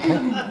again?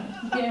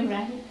 Yeah,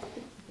 right.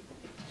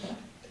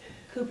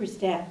 Cooper's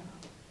dead,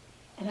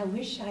 and I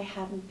wish I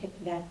hadn't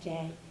picked that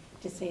day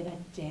to say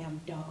that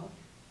damn dog,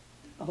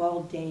 of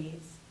all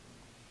days.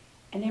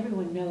 And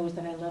everyone knows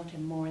that I loved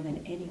him more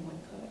than anyone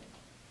could.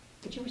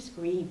 But you were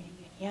screaming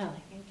and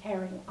yelling and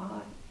carrying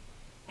on,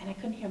 and I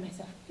couldn't hear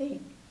myself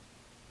think.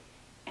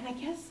 And I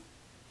guess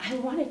I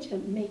wanted to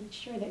make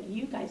sure that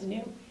you guys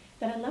knew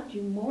that I loved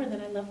you more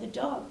than I loved the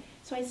dog.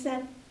 So I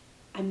said,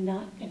 I'm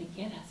not going to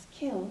get us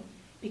killed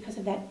because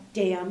of that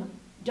damn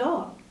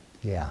dog.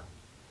 Yeah.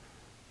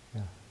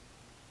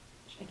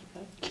 Should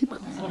I Keep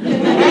going.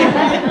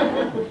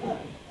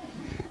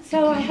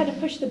 So I had to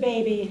push the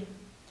baby,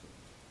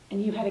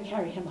 and you had to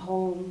carry him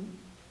home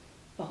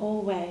the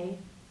whole way.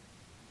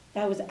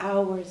 That was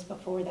hours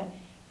before that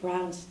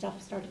brown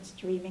stuff started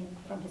streaming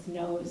from his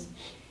nose.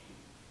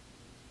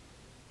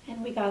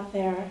 And we got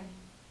there,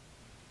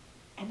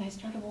 and I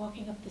started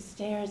walking up the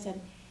stairs,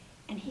 and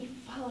he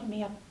followed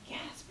me up,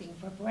 gasping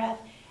for breath,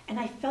 and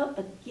I felt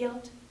a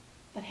guilt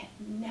that I had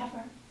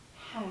never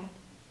had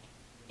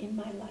in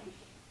my life.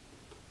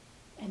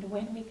 And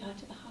when we got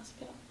to the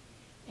hospital,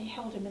 they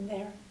held him in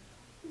there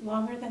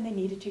longer than they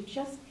needed to,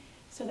 just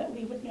so that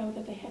we would know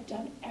that they had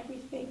done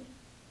everything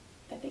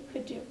that they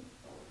could do.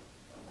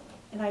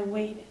 And I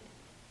waited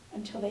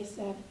until they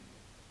said,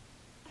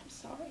 I'm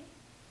sorry,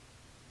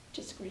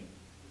 to scream.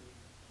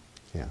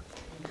 Yeah,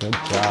 good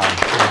job.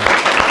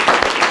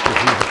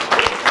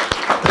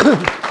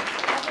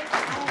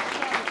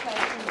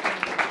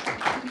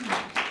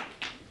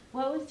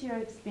 What was your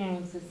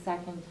experience the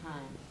second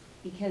time?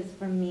 Because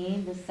for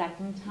me, the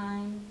second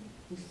time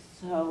was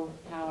so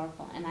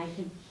powerful, and I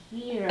could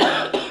hear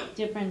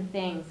different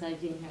things that I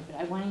didn't hear, but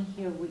I want to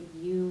hear what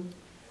you...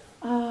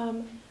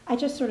 I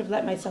just sort of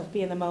let myself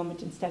be in the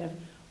moment instead of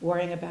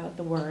worrying about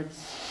the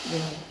words,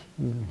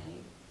 really.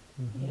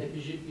 Yeah,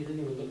 because you didn't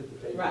even look at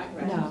the paper.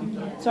 Right.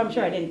 No, so I'm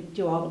sure I didn't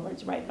do all the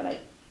words right, but I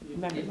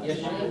remember most Yes,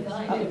 of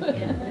you them.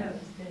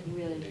 did.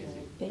 Really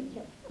good. Thank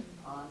you.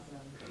 Awesome.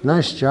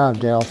 Nice job,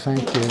 Dale.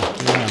 Thank you.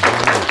 Yeah.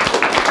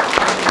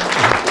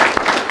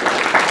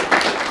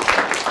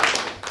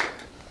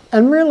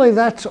 And really,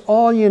 that's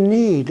all you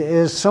need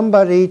is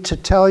somebody to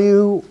tell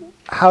you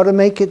how to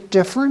make it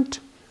different,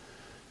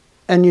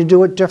 and you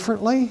do it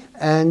differently,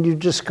 and you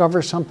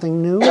discover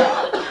something new,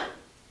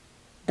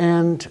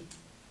 and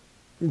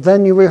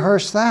then you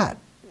rehearse that.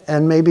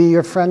 And maybe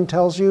your friend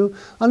tells you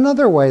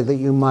another way that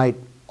you might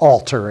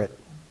alter it,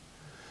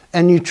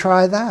 and you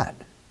try that.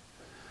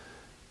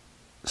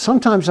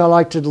 Sometimes I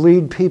like to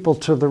lead people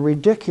to the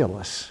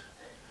ridiculous.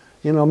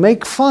 You know,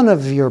 make fun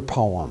of your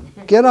poem.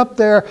 Get up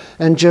there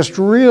and just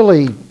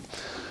really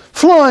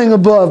flying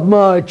above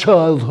my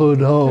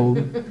childhood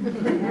home.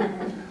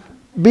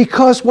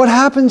 Because what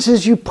happens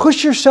is you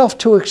push yourself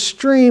to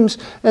extremes,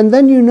 and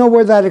then you know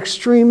where that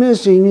extreme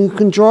is, and you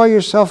can draw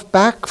yourself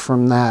back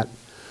from that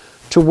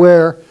to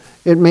where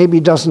it maybe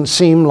doesn't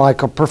seem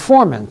like a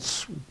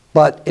performance,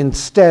 but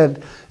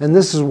instead, and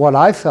this is what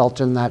I felt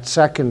in that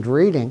second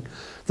reading,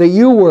 that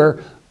you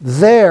were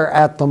there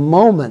at the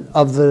moment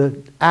of the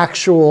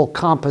actual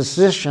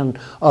composition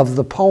of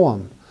the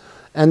poem.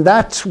 And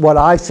that's what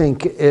I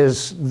think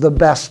is the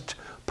best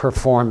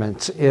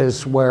performance,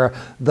 is where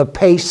the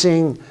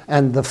pacing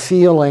and the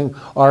feeling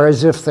are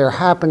as if they're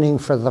happening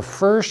for the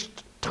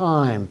first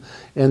time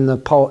in the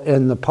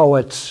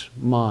poet's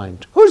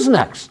mind. Who's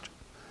next?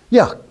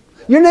 Yeah.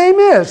 Your name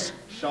is?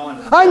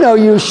 Sean. I know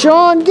you,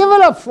 Sean. Give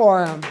it up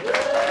for him.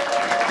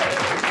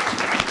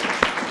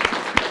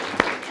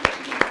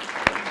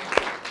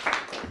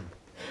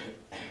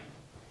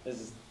 This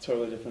is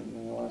totally different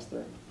than the last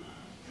three.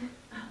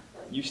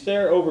 You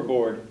stare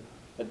overboard.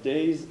 A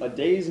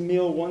day's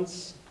meal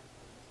once,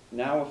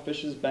 now a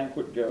fish's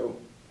banquet go.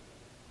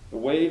 The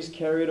waves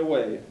carry it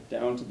away,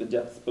 down to the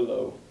depths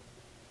below.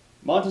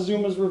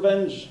 Montezuma's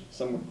revenge,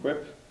 some would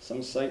quip,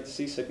 some cite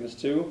seasickness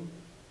too.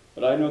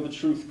 But I know the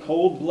truth,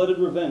 cold-blooded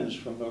revenge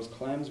from those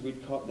clams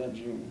we'd caught that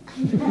June.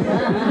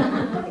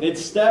 They'd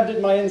stabbed at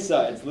my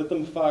insides, lit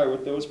them fire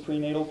with those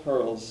prenatal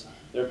pearls.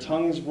 Their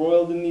tongues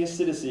roiled in the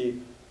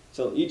acidity,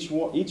 till each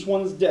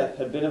one's death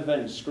had been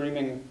avenged,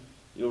 screaming,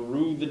 "You'll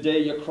rue the day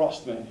you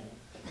crossed me."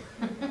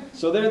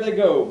 So there they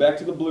go, back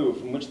to the blue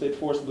from which they'd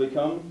forcibly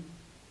come.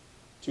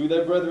 To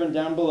their brethren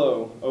down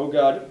below, oh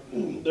God,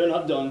 they're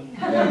not done.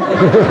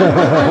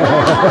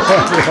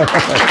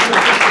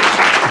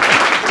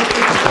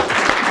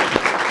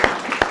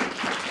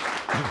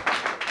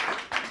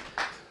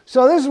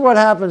 So this is what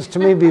happens to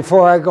me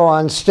before I go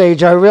on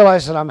stage. I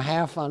realize that I'm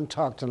half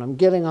untucked and I'm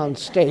getting on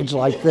stage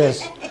like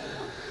this.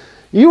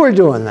 You were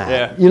doing that.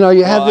 Yeah. You know,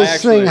 you had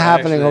this thing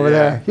happening over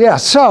there. Yeah,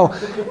 so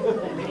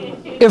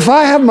if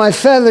I have my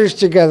feathers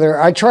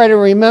together, I try to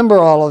remember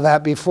all of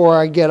that before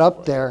I get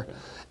up there.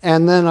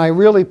 And then I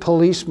really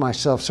police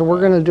myself. So we're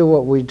going to do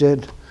what we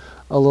did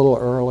a little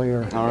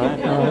earlier. All right.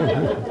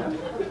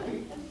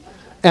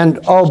 And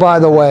oh, by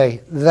the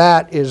way,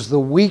 that is the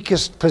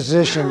weakest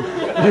position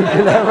you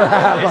could ever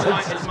have.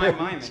 It's my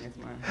miming.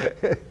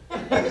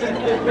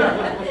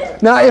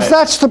 Now, if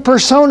that's the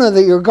persona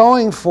that you're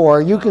going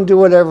for, you can do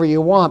whatever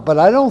you want, but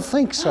I don't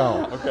think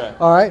so. Okay.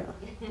 All right?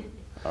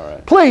 All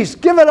right. Please,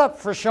 give it up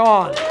for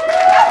Sean.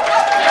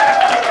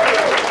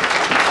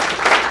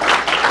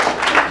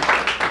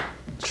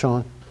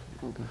 Sean,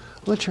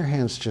 let your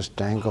hands just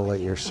dangle at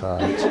your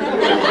sides. Can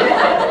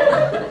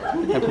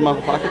I put them in my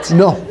pockets?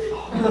 No.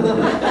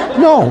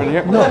 No.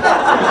 No.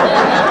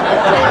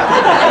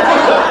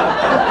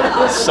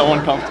 It's so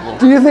uncomfortable.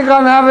 Do you think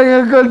I'm having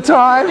a good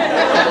time?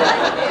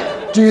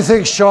 Do you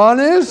think Sean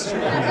is?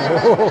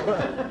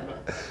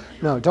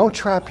 No, don't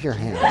trap your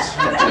hands.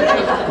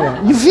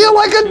 Yeah. You feel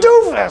like a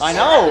doofus. I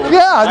know.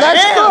 Yeah,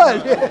 that's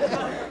good.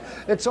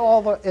 It's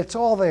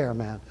all there,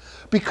 man.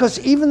 Because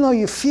even though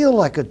you feel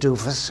like a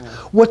doofus,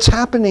 what's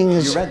happening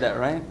is... You read that,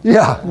 right?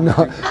 Yeah,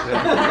 no.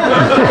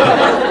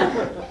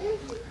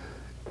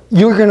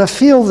 You're going to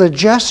feel the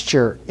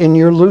gesture in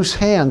your loose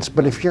hands,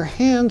 but if your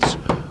hands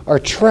are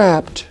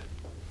trapped,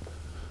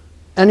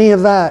 any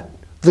of that,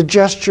 the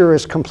gesture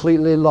is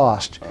completely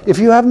lost. If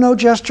you have no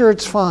gesture,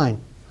 it's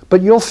fine,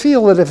 but you'll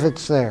feel it if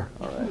it's there.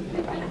 All right.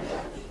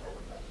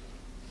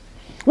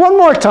 One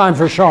more time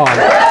for Sean.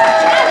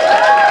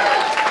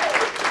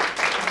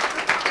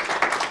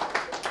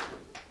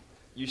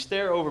 You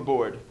stare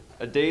overboard.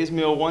 A day's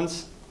meal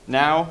once,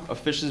 now a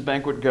fish's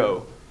banquet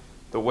go.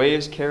 The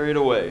waves carry it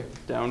away,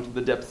 down to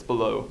the depths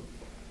below.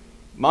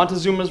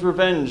 Montezuma's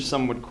revenge,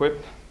 some would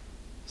quip.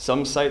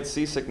 Some cite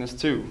seasickness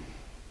too.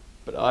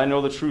 But I know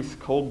the truth,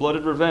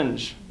 cold-blooded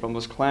revenge from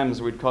those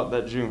clams we'd caught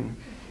that June.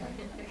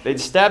 They'd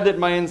stabbed at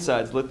my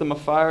insides, lit them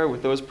afire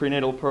with those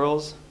prenatal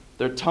pearls.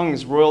 Their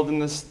tongues roiled in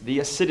the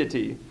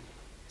acidity,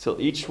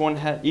 till each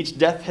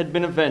death had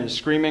been avenged,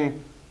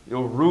 screaming,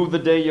 "You'll rue the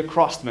day you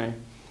crossed me."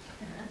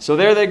 So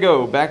there they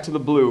go, back to the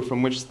blue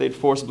from which they'd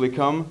forcibly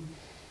come,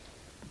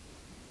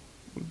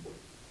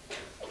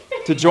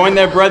 to join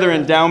their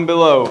brethren down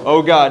below.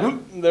 Oh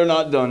God, they're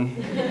not done.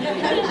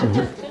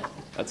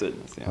 That's it.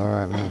 That's the end. All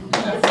right, man.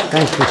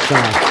 Thanks for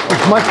Sean.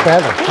 It's much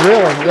better,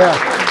 really, yeah.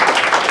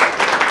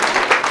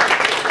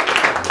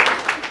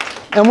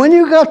 And when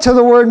you got to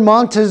the word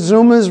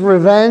Montezuma's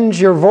revenge,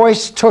 your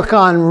voice took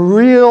on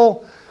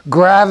real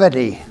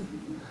gravity,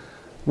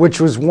 which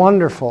was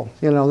wonderful.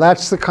 You know,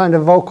 that's the kind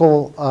of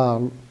vocal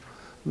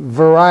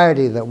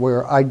variety that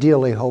we're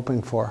ideally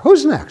hoping for.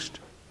 Who's next?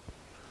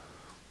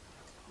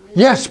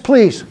 Yes,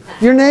 please.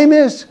 Your name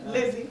is?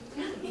 Lizzie.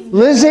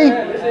 Lizzie?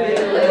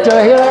 Did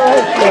I hear that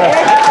right? Yeah,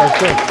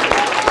 that's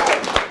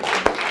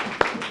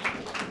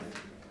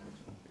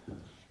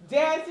it.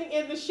 Dancing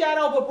in the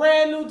shadow of a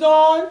brand new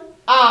dawn,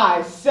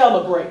 I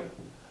celebrate.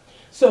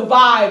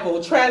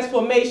 Survival,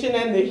 transformation,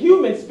 and the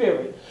human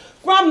spirit.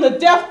 From the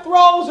death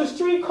throes of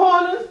street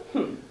corners,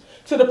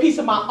 to the peace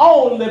of my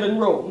own living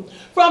room.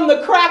 From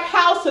the crack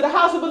house to the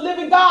house of a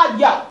living God,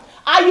 yo.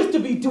 I used to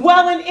be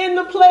dwelling in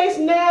the place,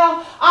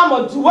 now I'm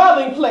a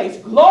dwelling place.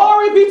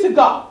 Glory be to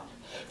God.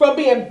 From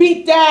being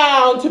beat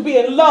down to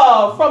being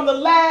loved, from the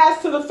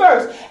last to the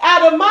first.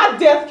 Out of my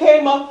death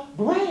came a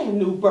brand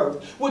new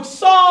birth. With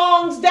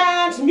songs,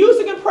 dance,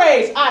 music, and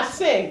praise, I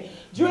sing.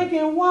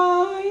 Drinking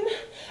wine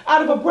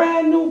out of a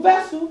brand new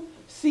vessel.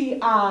 See,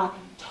 I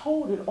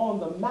told it on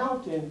the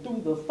mountain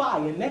through the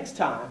fire next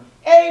time.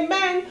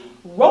 Amen.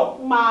 Wrote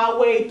my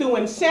way through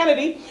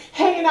insanity.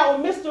 Hanging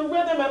out with Mr.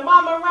 Rhythm and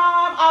Mama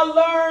Rhyme, I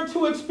learned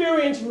to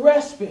experience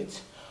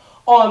respite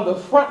on the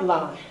front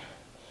line.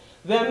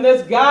 Them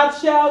this God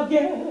shall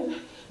get,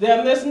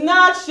 them this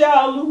not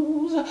shall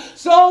lose.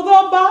 So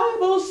the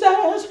Bible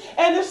says,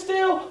 and it's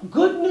still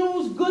good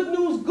news, good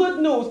news, good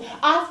news.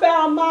 I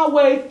found my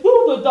way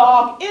through the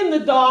dark, in the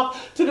dark,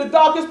 to the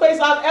darkest place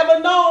I've ever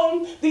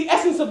known. The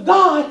essence of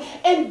God,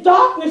 and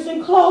darkness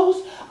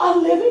enclosed a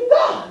living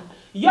God.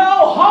 Yo,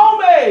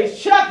 homies,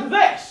 check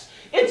this.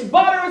 It's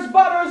butter, it's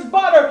butter, it's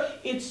butter.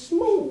 It's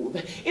smooth.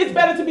 It's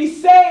better to be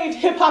saved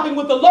hip-hopping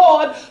with the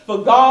Lord,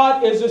 for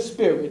God is a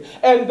spirit,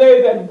 and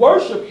they that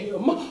worship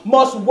him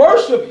must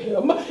worship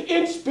him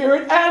in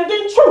spirit and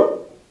in truth.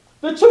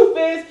 The truth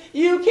is,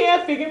 you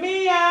can't figure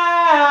me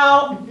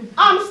out.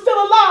 I'm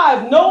still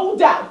alive, no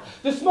doubt.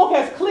 The smoke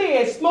has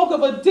cleared, smoke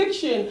of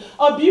addiction,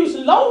 abuse,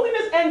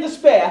 loneliness, and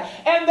despair.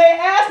 And they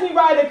asked me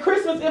right at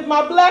Christmas if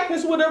my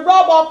blackness would have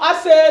rub off.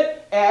 I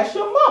said, ask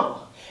your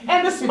mama.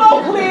 And the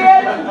smoke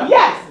cleared.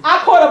 Yes,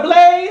 I caught a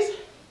blaze,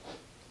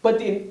 but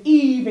didn't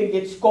even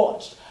get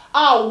scorched.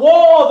 I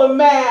wore the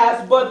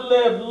mask, but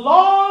lived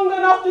long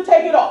enough to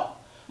take it off.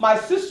 My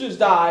sisters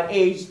died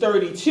aged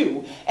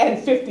 32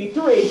 and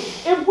 53.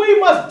 If we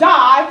must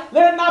die,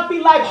 let it not be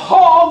like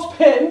hogs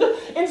pinned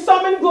in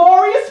some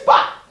inglorious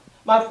spot.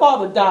 My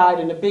father died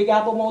in the Big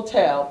Apple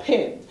Motel,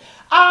 pinned.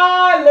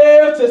 I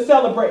live to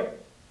celebrate.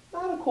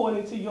 Not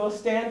according to your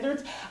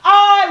standards.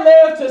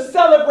 I live to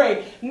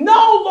celebrate,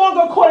 no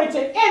longer according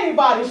to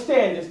anybody's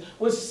standards.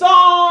 With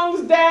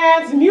songs,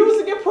 dance,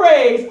 music, and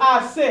praise,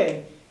 I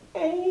sing.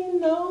 Ain't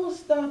no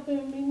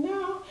stopping me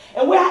now.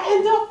 And where I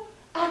end up,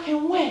 I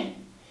can win.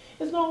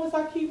 As long as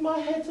I keep my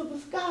head to the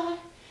sky.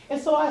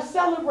 And so I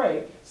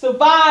celebrate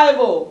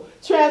survival,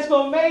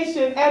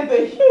 transformation, and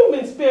the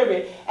human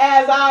spirit.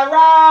 As I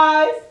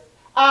rise,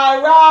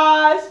 I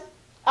rise,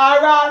 I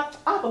rise.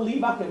 I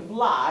believe I can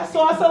fly.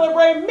 So I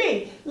celebrate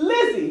me,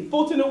 Lizzie,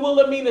 Fulton and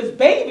Wilhelmina's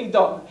baby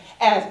daughter,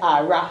 as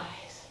I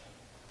rise.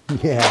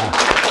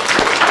 Yeah.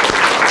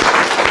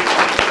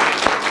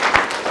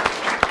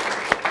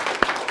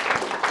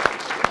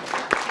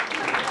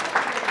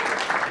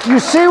 You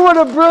see what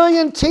a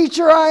brilliant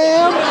teacher I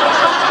am?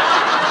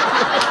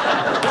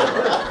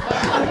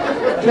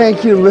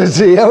 Thank you,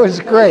 Lizzie. That was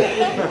great.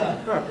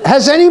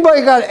 Has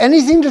anybody got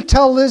anything to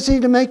tell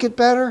Lizzie to make it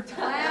better?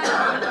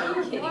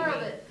 More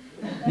of it.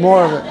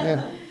 More of it,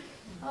 yeah.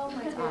 Oh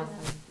my goodness.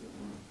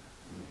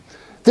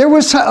 There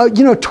was,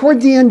 you know,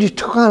 toward the end you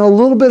took on a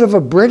little bit of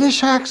a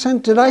British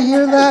accent. Did I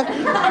hear that?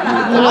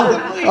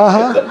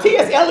 Uh-huh.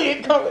 T.S.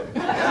 Eliot coming.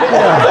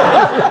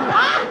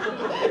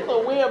 It's a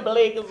weird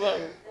Blake or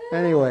something.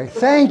 Anyway,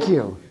 thank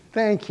you.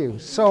 Thank you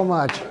so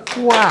much.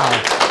 Wow.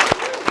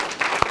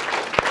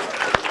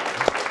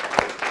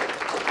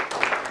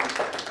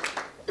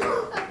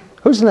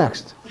 Who's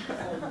next?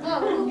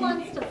 Oh, who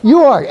wants to?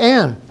 You are,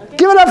 Anne. Okay.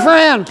 Give it up for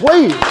Anne,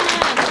 please.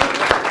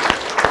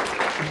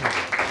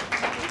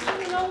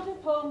 It's an older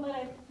poem, but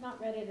I've not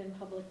read it in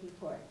public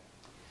before.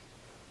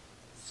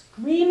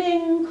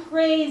 Screaming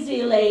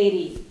crazy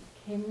lady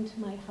came to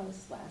my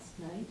house last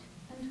night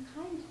and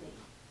kindly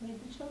made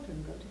the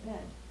children go to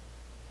bed.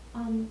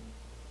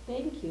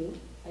 Thank you,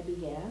 I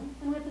began,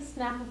 and with a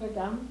snap of her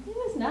gum, it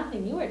was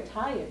nothing, you were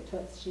tired,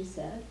 Toots, she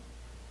said.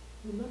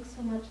 We look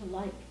so much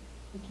alike,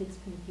 the kids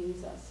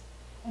confuse us.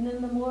 And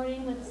in the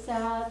morning with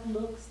sad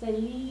looks, they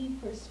leave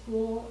for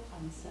school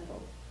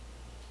unsettled.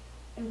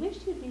 I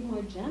wish you'd be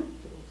more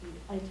gentle,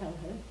 I tell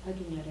her,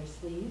 hugging at her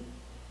sleeve.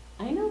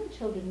 I know the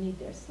children need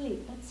their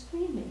sleep, but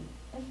screaming,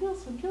 I feel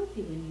so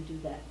guilty when you do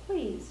that,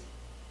 please.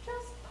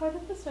 Just part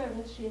of the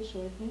service, she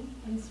assured me,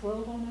 and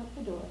swirled on out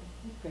the door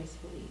with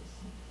graceful ease.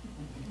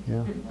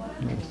 Yeah.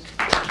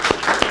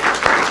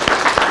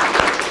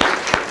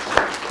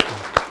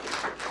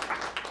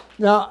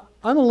 Now,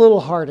 I'm a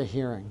little hard of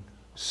hearing,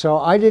 so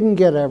I didn't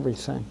get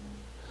everything.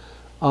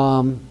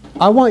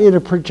 I want you to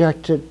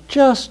project it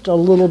just a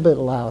little bit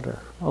louder,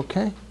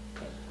 okay?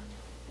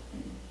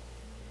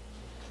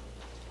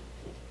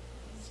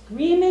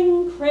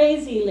 Screaming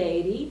crazy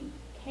lady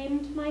came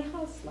to my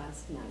house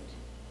last night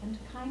and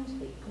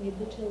kindly made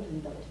the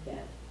children go to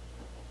bed.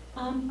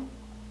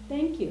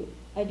 Thank you,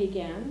 I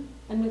began,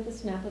 and with a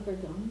snap of her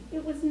gum,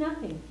 it was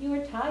nothing. You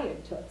were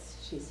tired, Toots,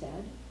 she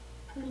said.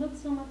 We look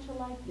so much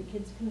alike, the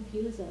kids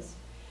confuse us.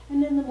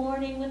 And in the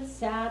morning with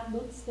sad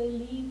looks, they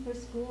leave for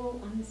school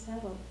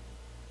unsettled.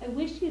 I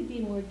wish you'd be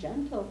more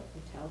gentle,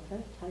 I tell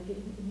her,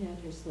 tugging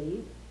at her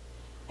sleeve.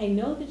 I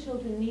know the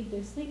children need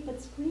their sleep,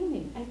 but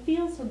screaming, I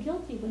feel so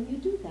guilty when you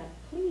do that,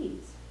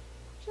 please.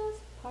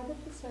 Just part of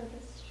the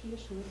service, she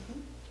assured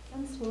me,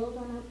 and swirled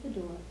on out the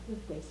door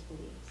with graceful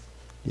ease.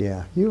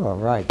 Yeah, you are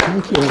right.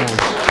 Thank you, Anne.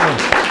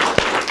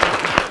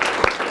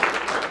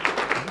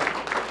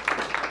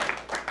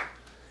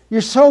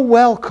 you're so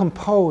well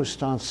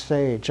composed on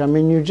stage. I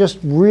mean, you just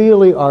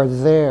really are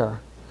there,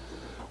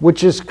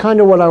 which is kind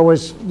of what I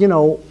was, you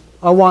know,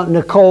 I want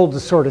Nicole to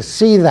sort of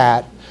see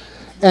that.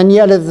 And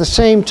yet at the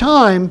same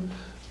time,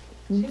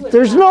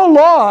 there's no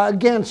law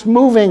against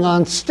moving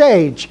on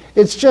stage.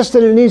 It's just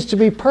that it needs to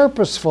be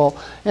purposeful.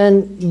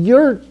 And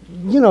you're,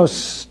 you know,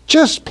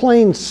 just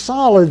plain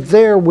solid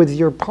there with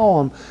your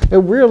poem. It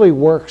really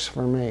works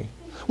for me.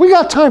 We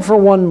got time for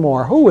one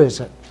more. Who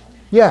is it?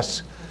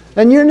 Yes.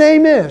 And your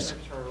name is?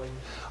 Charlie.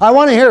 I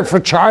want to hear it for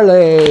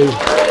Charlie. I'm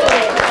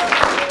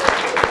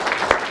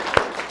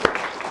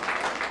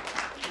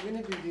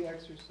going to do the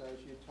exercise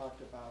you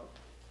talked about.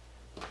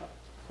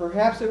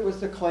 Perhaps it was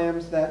the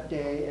clams that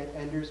day at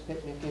Ender's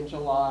Picnic in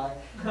July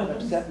that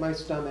upset my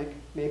stomach.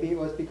 Maybe it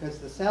was because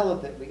the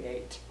salad that we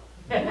ate.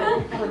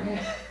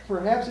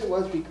 Perhaps it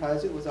was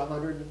because it was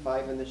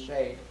 105 in the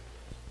shade.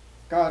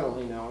 God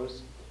only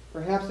knows.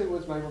 Perhaps it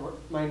was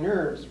my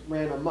nerves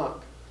ran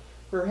amok.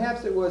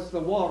 Perhaps it was the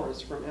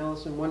walrus from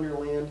Alice in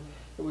Wonderland.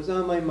 It was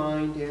on my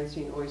mind,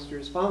 dancing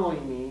oysters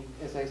following me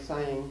as I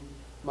sang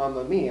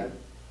Mamma Mia.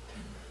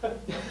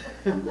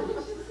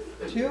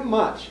 Too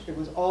much. It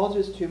was all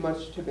just too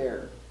much to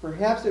bear.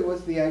 Perhaps it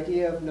was the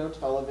idea of no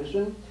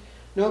television,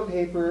 no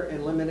paper,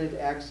 and limited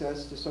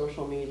access to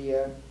social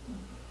media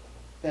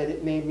that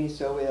it made me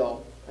so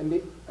ill. I'm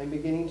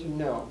beginning to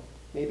know.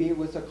 Maybe it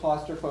was the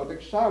claustrophobic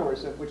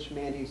showers of which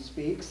Mandy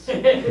speaks.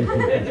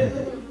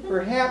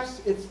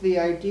 Perhaps it's the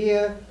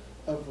idea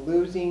of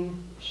losing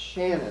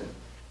Shannon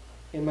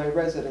in my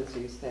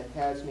residencies that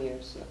has me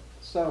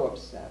so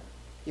upset.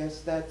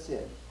 Yes, that's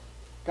it.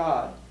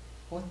 God,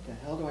 what the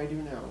hell do I do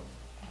now?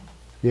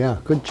 Yeah,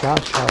 good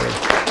job, Charlie.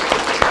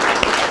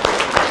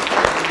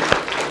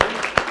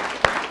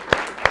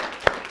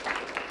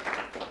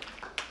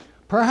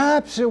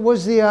 Perhaps it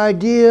was the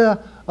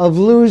idea of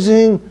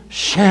losing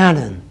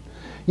Shannon.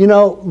 You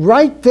know,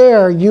 right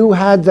there you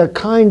had the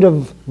kind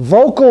of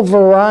vocal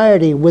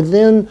variety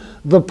within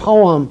the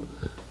poem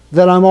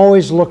that I'm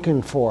always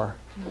looking for.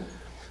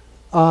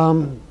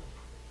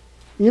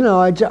 You know,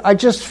 I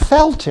just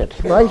felt it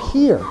right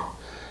here.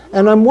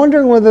 And I'm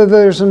wondering whether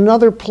there's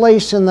another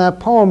place in that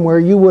poem where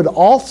you would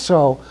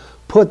also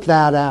put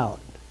that out.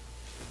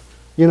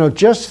 You know,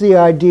 just the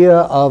idea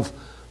of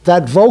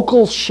that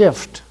vocal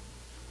shift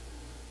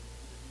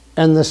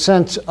and the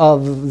sense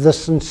of the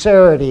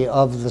sincerity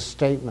of the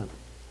statement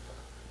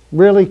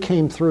really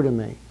came through to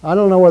me. I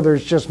don't know whether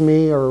it's just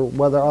me or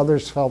whether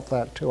others felt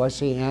that too. I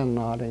see Anne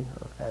nodding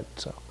her head.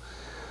 So,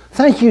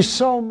 thank you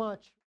so much.